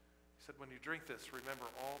sins." He said, "When you drink this, remember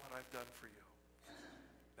all that I've done for you."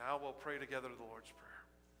 Now we'll pray together the Lord's Prayer.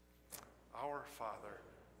 Our Father,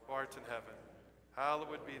 who art in heaven,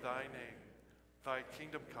 hallowed be thy name. Thy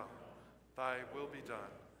kingdom come, thy will be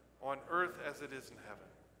done, on earth as it is in heaven.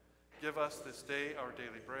 Give us this day our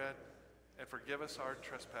daily bread, and forgive us our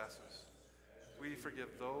trespasses. We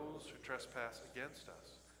forgive those who trespass against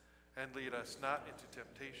us. And lead us not into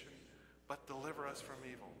temptation, but deliver us from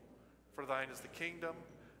evil. For thine is the kingdom,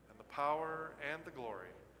 and the power, and the glory,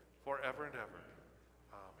 forever and ever.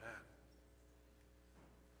 Amen.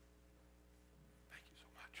 Thank you so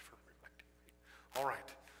much for reminding me. All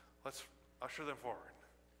right, let's usher them forward.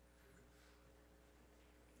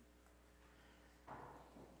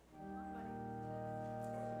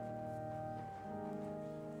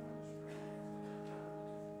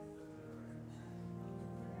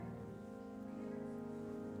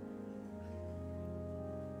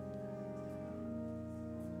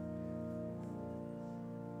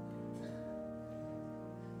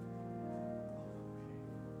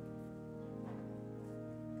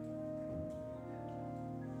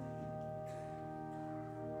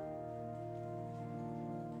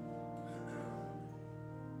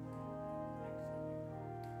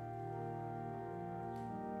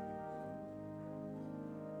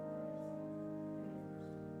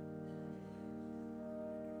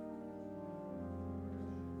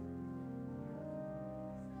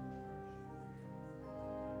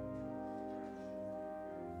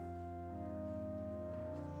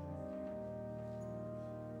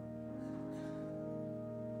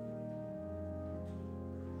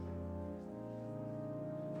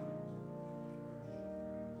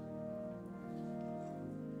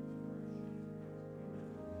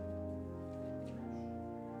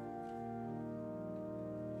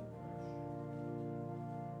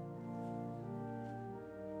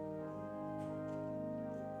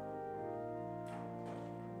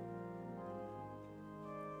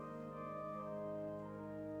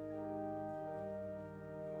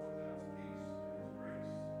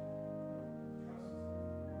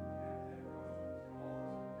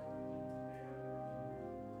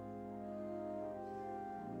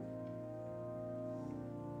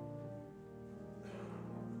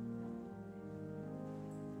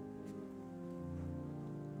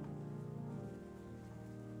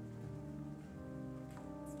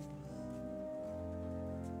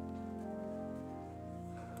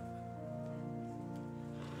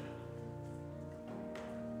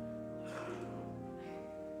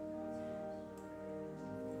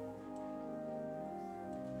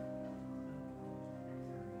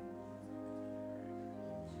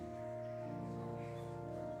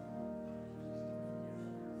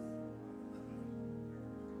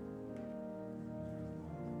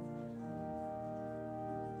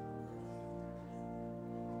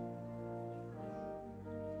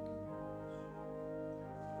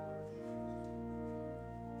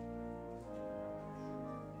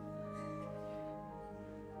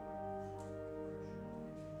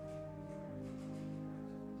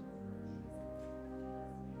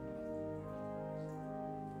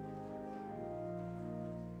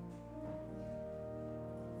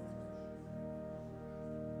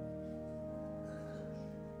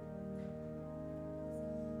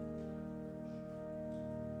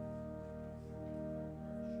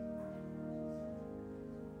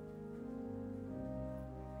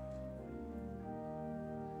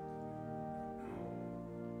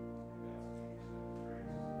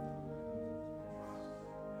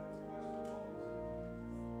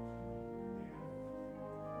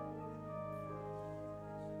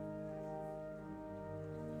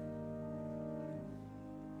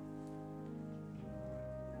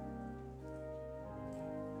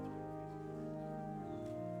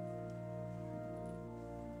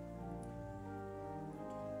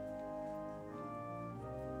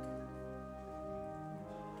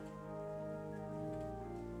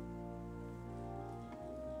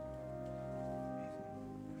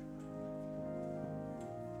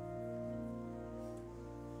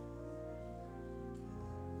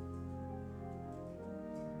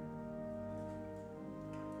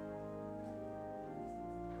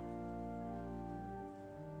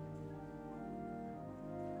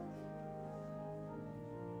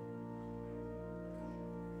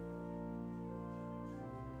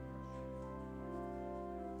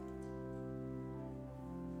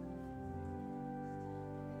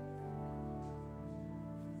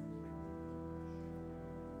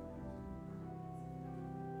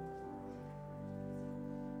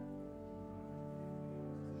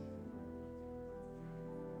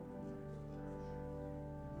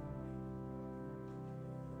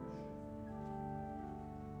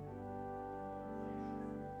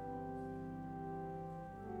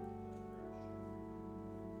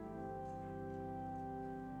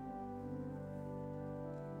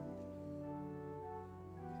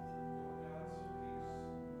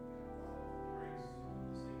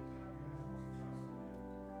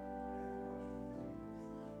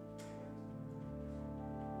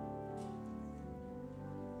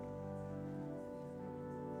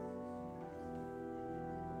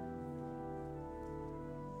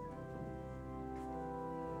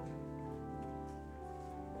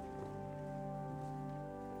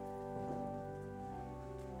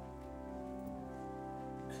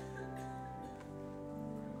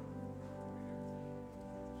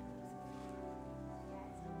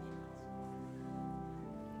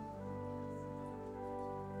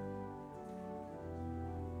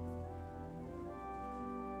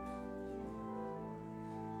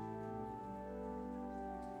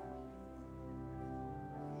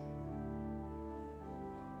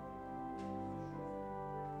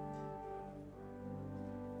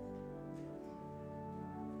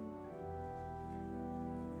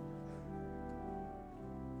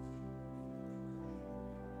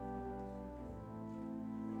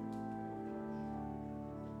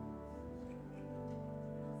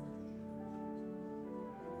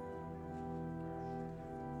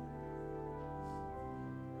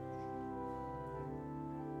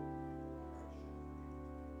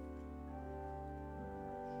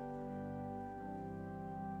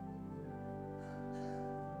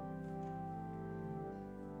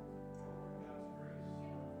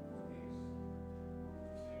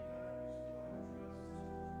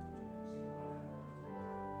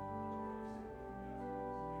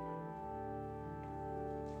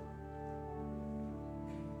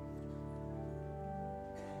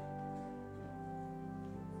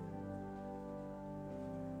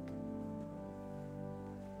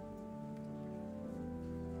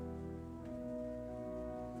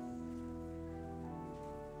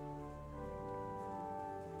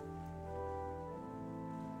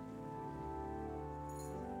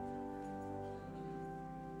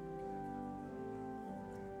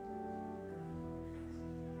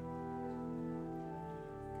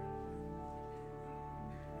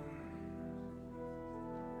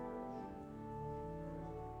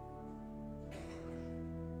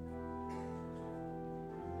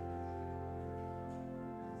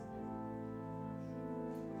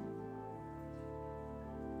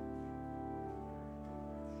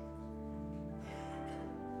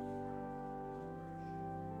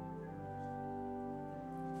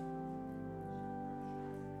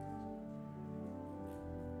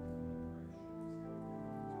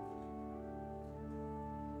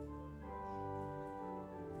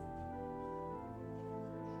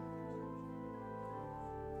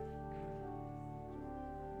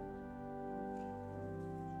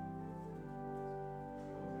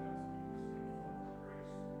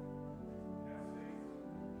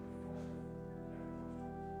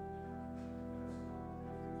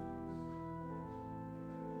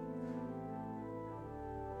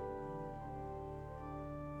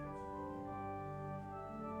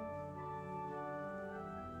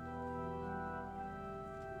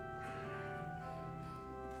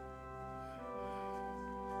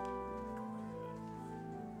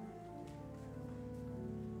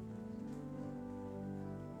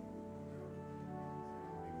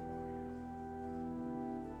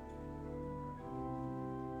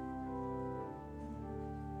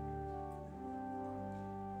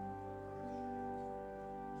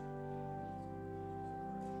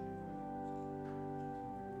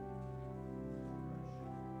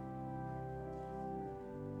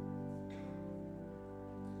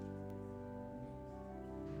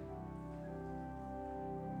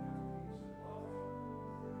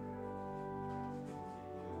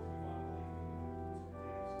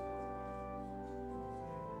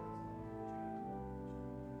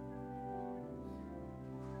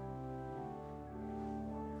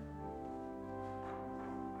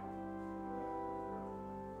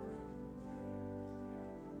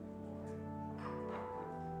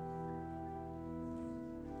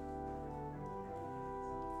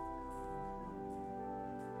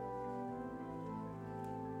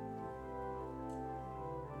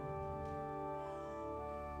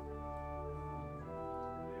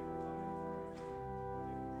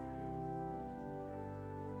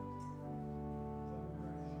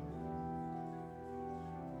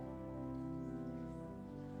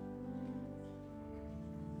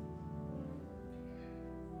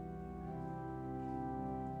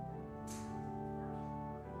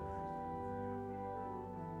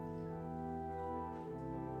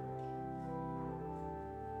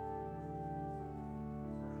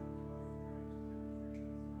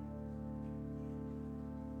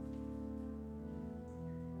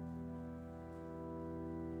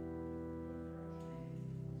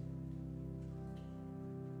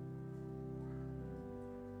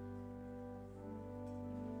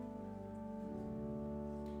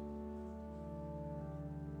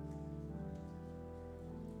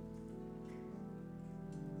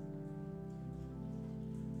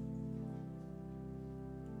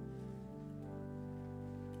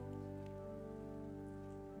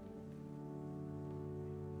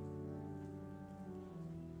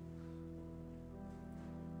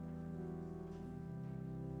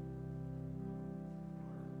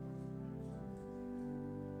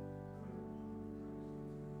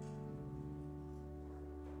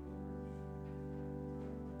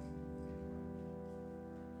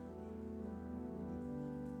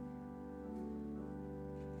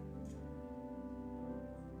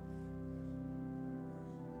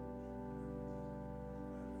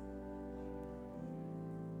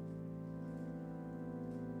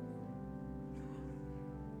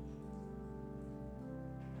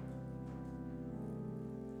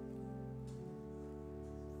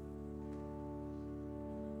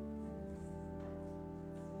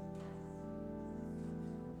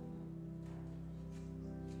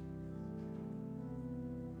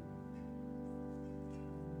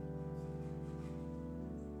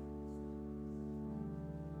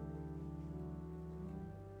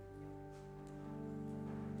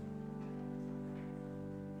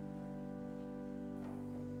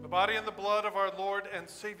 body and the blood of our Lord and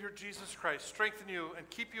Savior Jesus Christ strengthen you and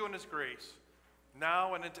keep you in his grace,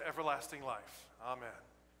 now and into everlasting life. Amen.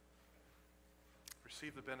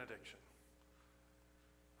 Receive the benediction.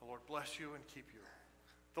 The Lord bless you and keep you.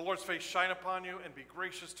 The Lord's face shine upon you and be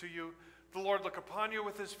gracious to you. The Lord look upon you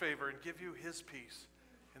with his favor and give you his peace.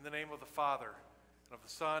 In the name of the Father, and of the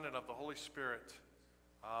Son, and of the Holy Spirit.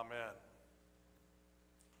 Amen.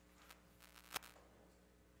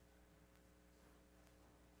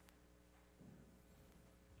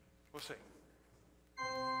 We'll sing.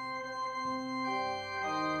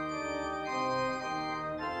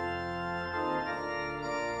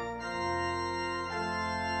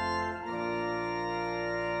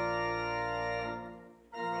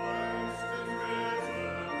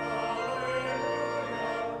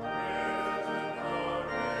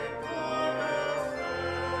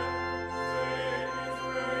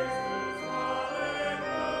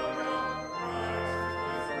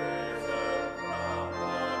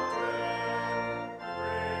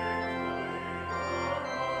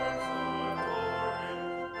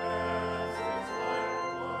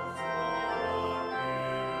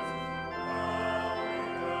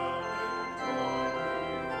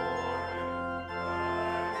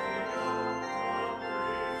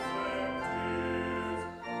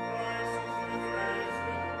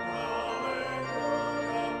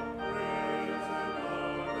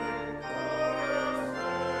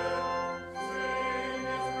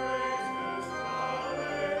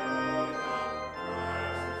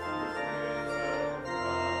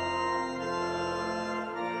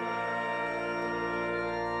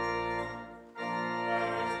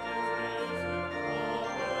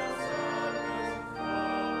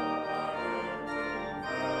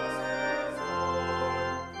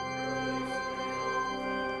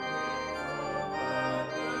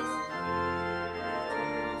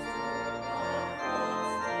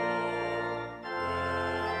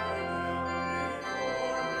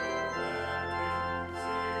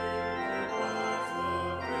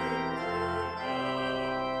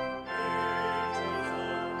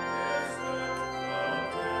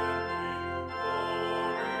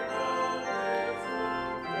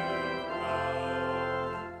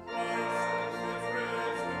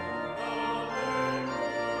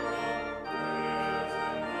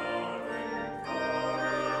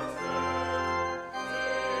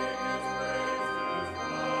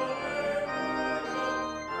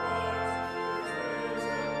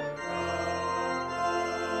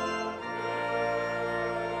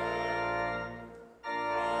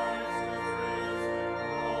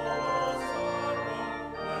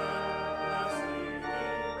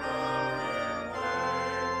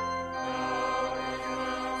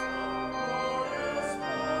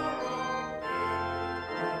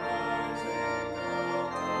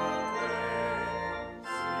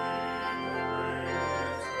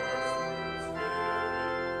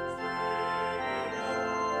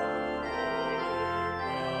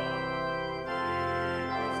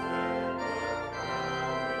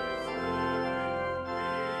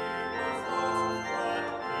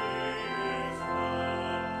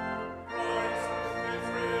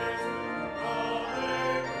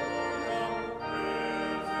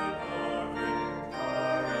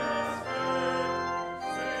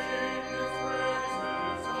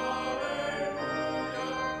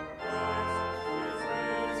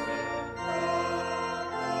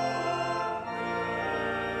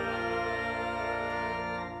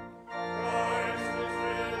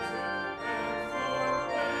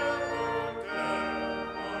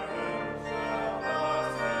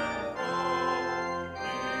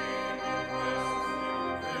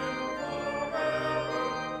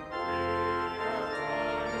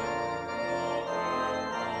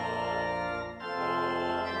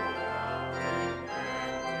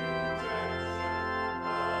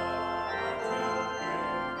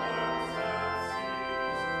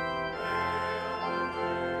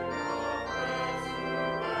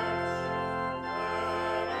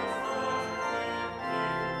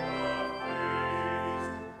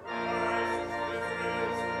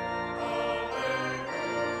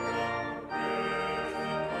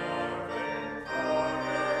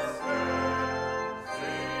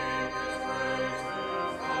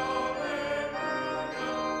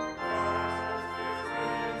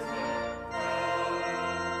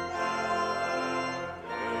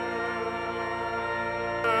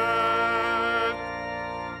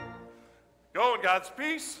 God's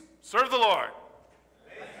peace. Serve the Lord.